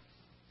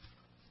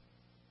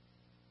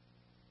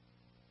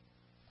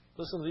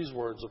 Listen to these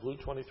words of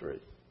Luke 23.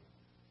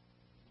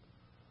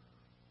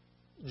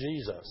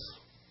 Jesus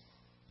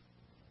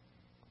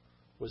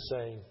was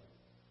saying,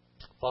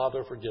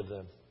 "Father, forgive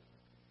them.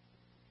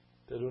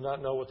 They do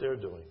not know what they are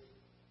doing."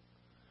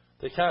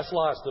 They cast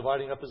lots,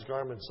 dividing up his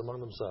garments among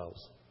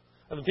themselves.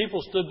 And the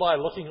people stood by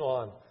looking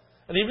on.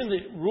 And even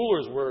the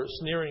rulers were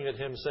sneering at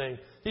him, saying,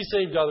 "He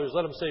saved others,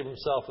 let him save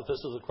himself, if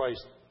this is the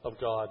Christ of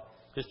God,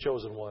 his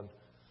chosen one."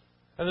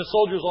 And the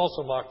soldiers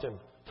also mocked him,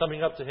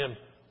 coming up to him,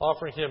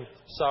 offering him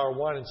sour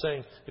wine, and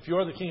saying, "If you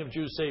are the King of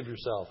Jews, save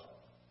yourself."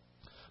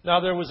 Now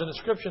there was an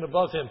inscription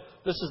above him,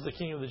 "This is the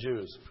King of the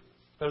Jews."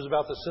 It was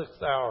about the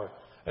 6th hour,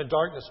 and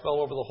darkness fell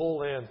over the whole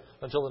land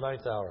until the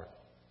 9th hour.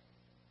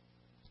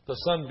 The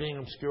sun being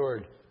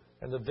obscured,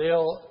 and the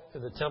veil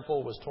in the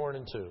temple was torn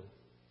in two.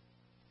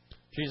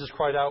 Jesus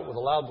cried out with a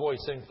loud voice,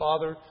 saying,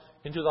 Father,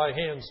 into thy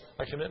hands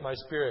I commit my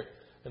spirit.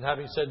 And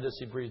having said this,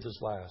 he breathed his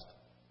last.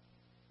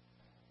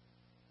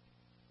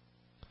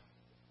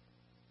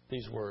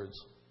 These words.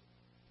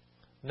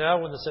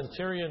 Now when the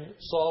centurion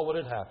saw what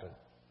had happened,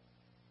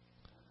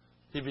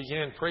 he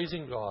began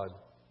praising God,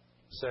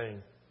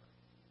 saying,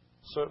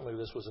 certainly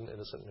this was an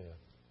innocent man.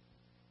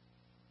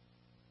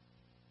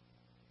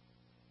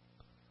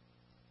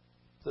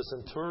 The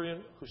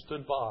centurion who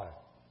stood by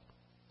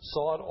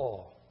saw it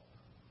all.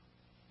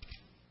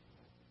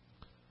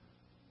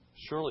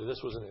 Surely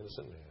this was an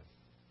innocent man.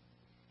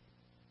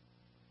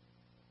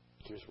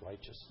 He was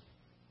righteous.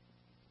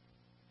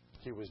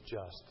 He was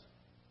just.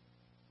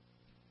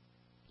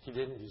 He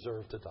didn't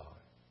deserve to die.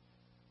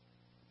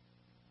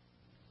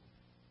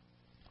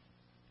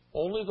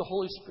 Only the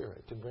Holy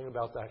Spirit can bring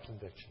about that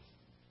conviction.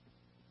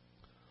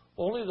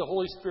 Only the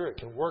Holy Spirit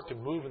can work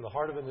and move in the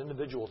heart of an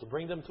individual to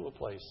bring them to a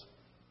place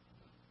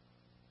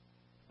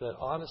that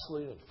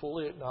honestly and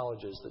fully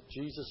acknowledges that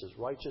Jesus is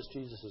righteous,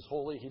 Jesus is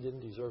holy, He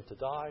didn't deserve to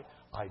die.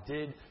 I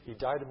did. He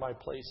died in my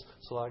place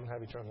so I can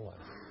have eternal life.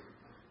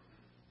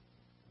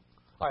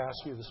 I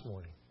ask you this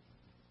morning,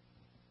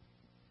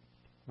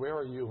 where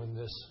are you in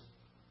this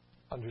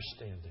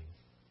understanding?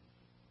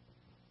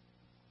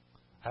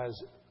 Has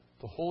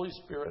the Holy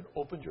Spirit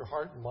opened your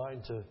heart and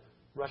mind to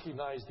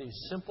recognize these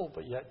simple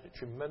but yet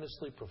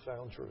tremendously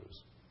profound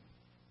truths?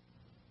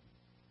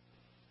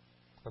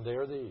 And they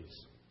are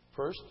these.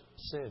 First,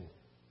 sin.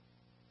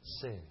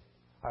 Sin.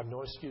 I have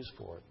no excuse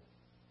for it.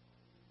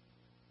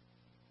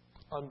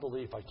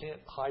 Unbelief. I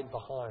can't hide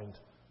behind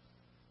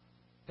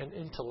an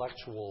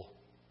intellectual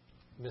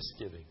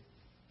misgiving.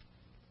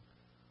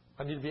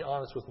 I need to be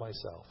honest with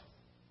myself.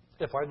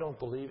 If I don't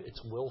believe,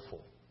 it's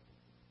willful.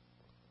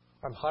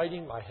 I'm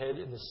hiding my head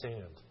in the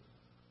sand.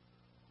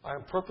 I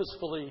am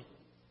purposefully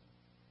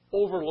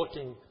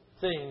overlooking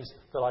things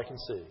that I can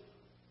see.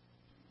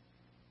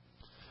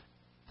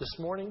 This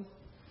morning,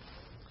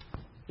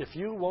 if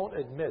you won't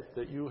admit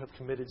that you have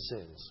committed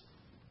sins,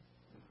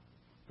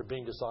 you're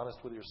being dishonest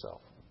with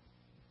yourself.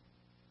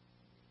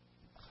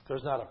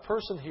 There's not a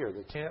person here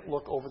that can't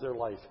look over their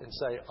life and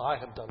say, I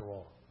have done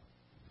wrong.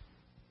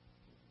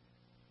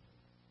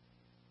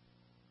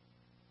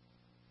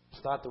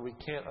 It's not that we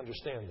can't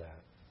understand that.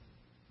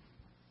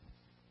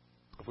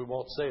 If we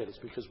won't say it, it's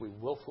because we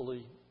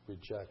willfully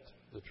reject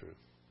the truth.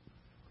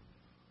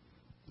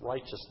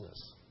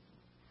 Righteousness.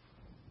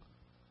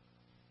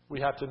 We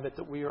have to admit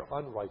that we are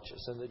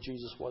unrighteous and that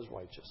Jesus was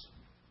righteous.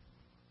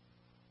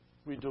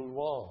 We do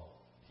wrong.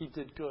 He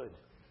did good.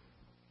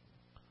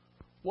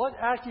 What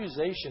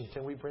accusation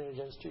can we bring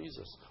against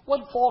Jesus?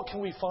 What fault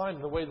can we find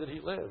in the way that He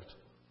lived?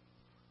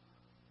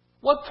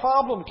 What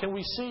problem can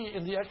we see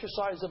in the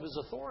exercise of His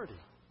authority?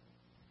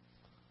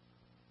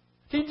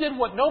 He did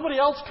what nobody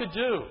else could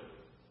do.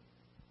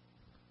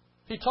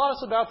 He taught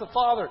us about the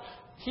Father.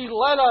 He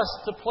led us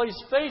to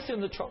place faith in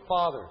the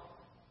Father.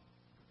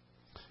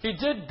 He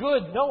did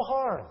good, no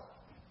harm.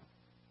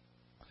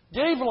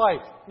 Gave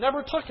life,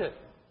 never took it.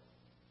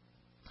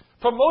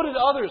 Promoted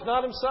others,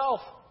 not Himself.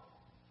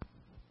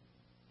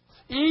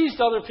 Eased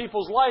other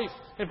people's life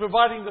in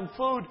providing them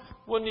food,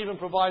 wouldn't even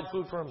provide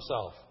food for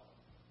Himself.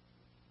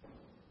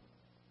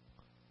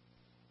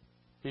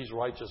 He's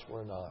righteous,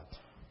 we're not.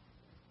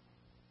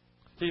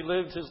 He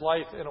lived His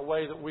life in a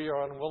way that we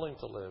are unwilling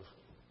to live.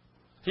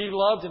 He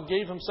loved and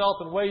gave Himself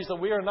in ways that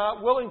we are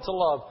not willing to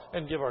love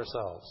and give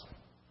ourselves.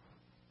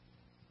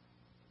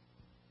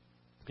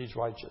 He's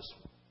righteous.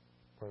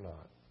 We're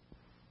not.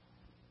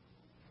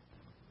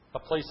 A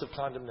place of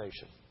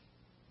condemnation.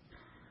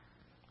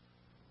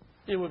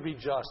 It would be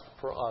just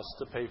for us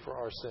to pay for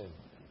our sin.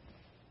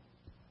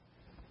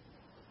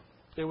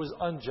 It was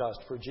unjust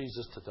for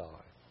Jesus to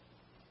die.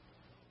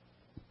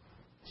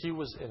 He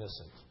was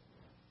innocent.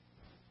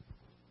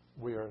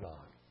 We are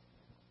not.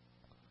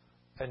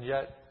 And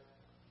yet,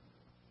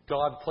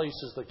 God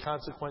places the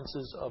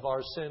consequences of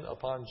our sin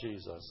upon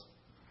Jesus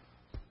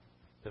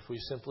if we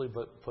simply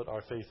put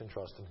our faith and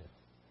trust in Him.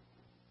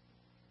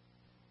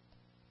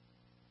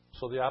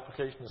 So the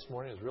application this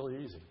morning is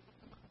really easy.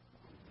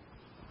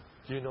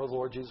 Do you know the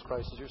Lord Jesus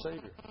Christ as your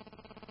Savior?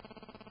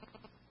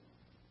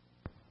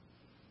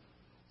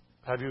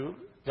 Have you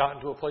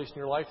gotten to a place in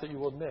your life that you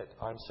will admit,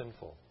 I'm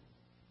sinful.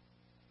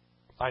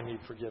 I need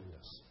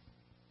forgiveness.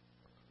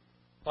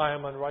 I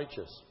am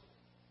unrighteous.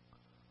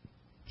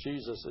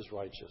 Jesus is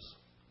righteous.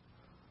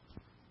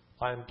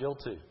 I am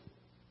guilty.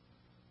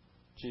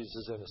 Jesus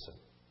is innocent.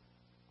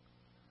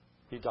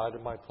 He died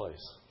in my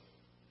place.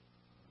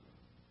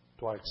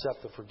 Do I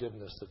accept the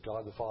forgiveness that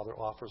God the Father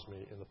offers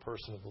me in the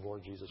person of the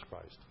Lord Jesus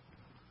Christ?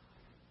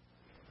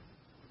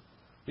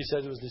 He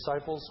said to His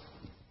disciples,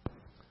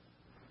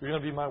 you're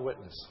going to be my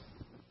witness.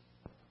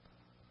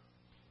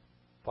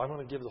 But I'm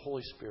going to give the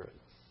Holy Spirit.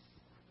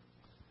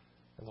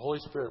 And the Holy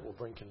Spirit will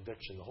bring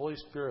conviction. The Holy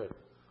Spirit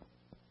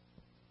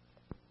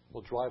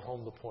will drive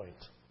home the point.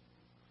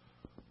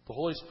 The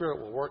Holy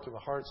Spirit will work in the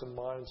hearts and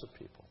minds of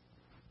people.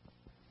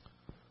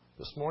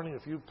 This morning,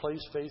 if you place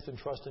faith and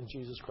trust in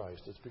Jesus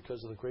Christ, it's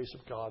because of the grace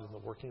of God and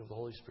the working of the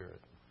Holy Spirit.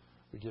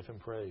 We give Him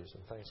praise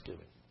and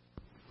thanksgiving.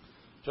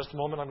 Just a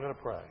moment, I'm going to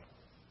pray.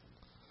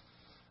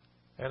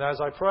 And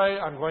as I pray,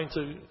 I'm going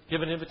to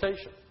give an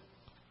invitation.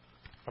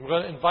 I'm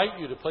going to invite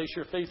you to place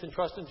your faith and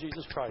trust in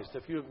Jesus Christ.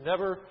 If you have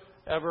never,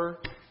 ever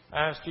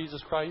asked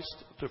Jesus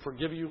Christ to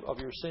forgive you of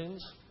your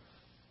sins,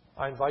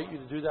 I invite you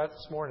to do that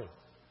this morning.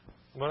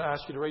 I'm going to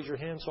ask you to raise your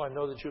hand so I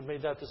know that you've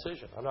made that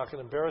decision. I'm not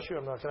going to embarrass you.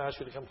 I'm not going to ask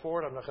you to come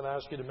forward. I'm not going to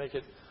ask you to make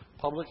it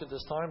public at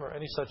this time or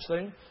any such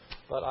thing.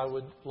 But I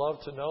would love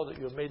to know that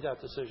you have made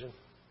that decision.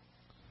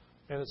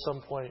 And at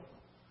some point,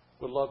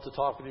 would love to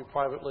talk with you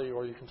privately,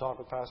 or you can talk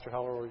with Pastor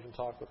Heller, or you can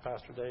talk with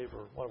Pastor Dave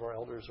or one of our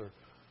elders or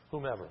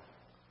whomever.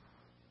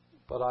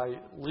 But I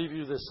leave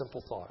you this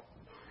simple thought.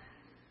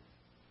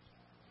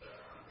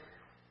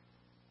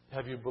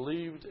 Have you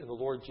believed in the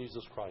Lord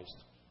Jesus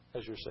Christ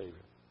as your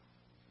Savior?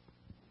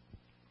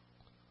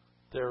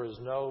 There is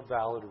no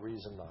valid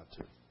reason not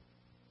to.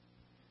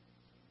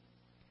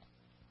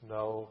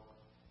 No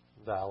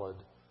valid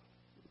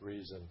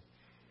reason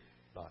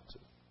not to.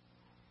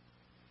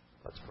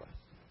 Let's pray.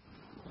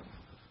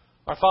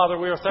 Our Father,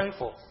 we are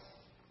thankful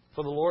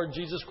for the Lord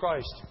Jesus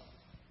Christ,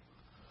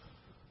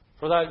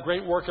 for that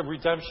great work of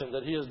redemption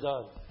that He has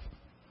done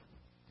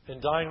in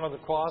dying on the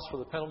cross for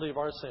the penalty of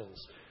our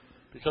sins,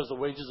 because the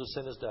wages of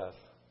sin is death.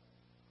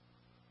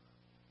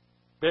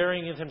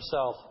 Bearing in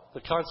Himself the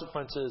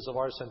consequences of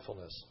our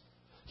sinfulness.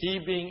 He,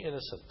 being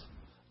innocent,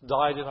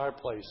 died in our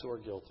place who are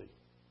guilty.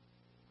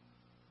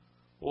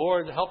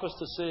 Lord, help us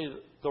to see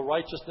the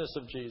righteousness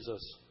of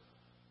Jesus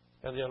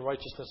and the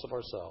unrighteousness of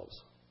ourselves.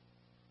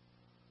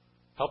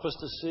 Help us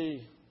to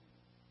see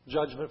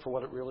judgment for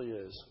what it really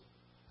is.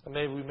 And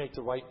may we make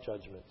the right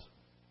judgment.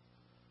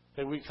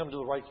 May we come to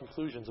the right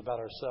conclusions about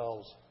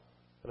ourselves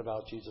and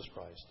about Jesus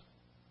Christ.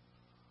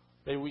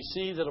 May we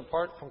see that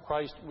apart from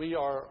Christ, we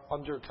are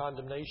under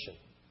condemnation.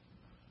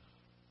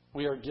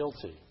 We are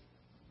guilty.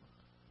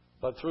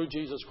 But through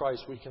Jesus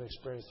Christ, we can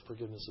experience the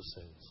forgiveness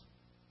of sins.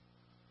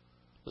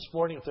 This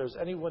morning, if there's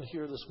anyone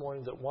here this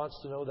morning that wants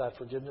to know that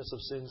forgiveness of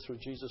sins through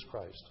Jesus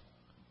Christ,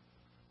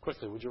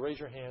 quickly, would you raise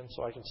your hand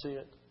so I can see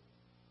it?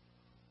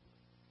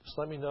 Just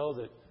let me know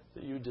that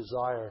you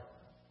desire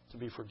to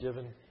be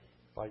forgiven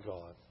by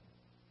God.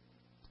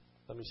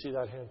 Let me see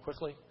that hand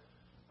quickly.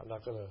 I'm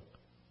not going to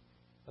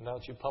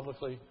announce you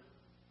publicly,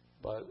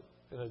 but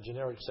in a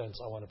generic sense,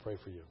 I want to pray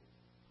for you.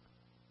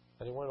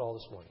 Anyone at all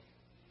this morning?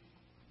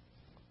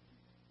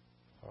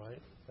 All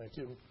right, thank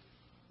you.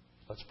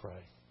 Let's pray.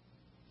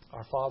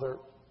 Our Father,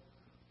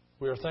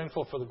 we are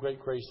thankful for the great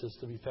grace that's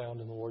to be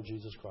found in the Lord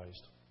Jesus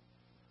Christ.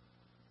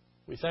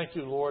 We thank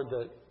you, Lord,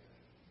 that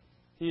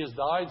He has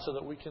died so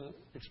that we can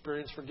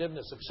experience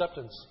forgiveness,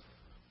 acceptance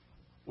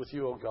with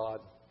you, O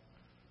God,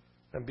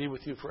 and be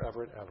with you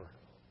forever and ever.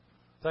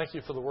 Thank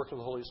you for the work of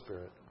the Holy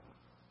Spirit.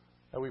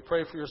 And we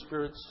pray for your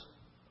Spirit's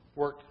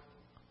work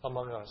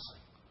among us.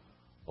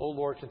 O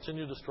Lord,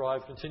 continue to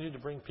strive, continue to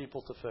bring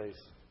people to faith.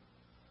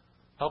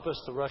 Help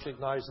us to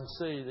recognize and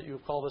see that you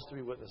have called us to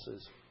be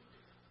witnesses.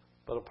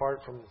 But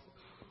apart from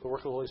the work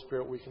of the Holy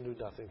Spirit, we can do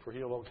nothing, for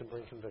He alone can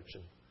bring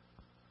conviction.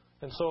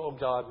 And so, O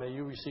God, may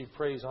you receive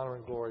praise, honor,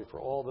 and glory for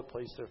all that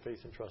place their faith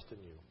and trust in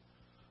you.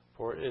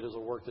 For it is a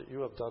work that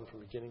you have done from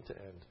beginning to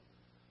end.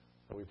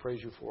 And we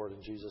praise you for it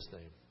in Jesus'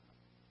 name.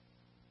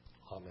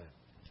 Amen.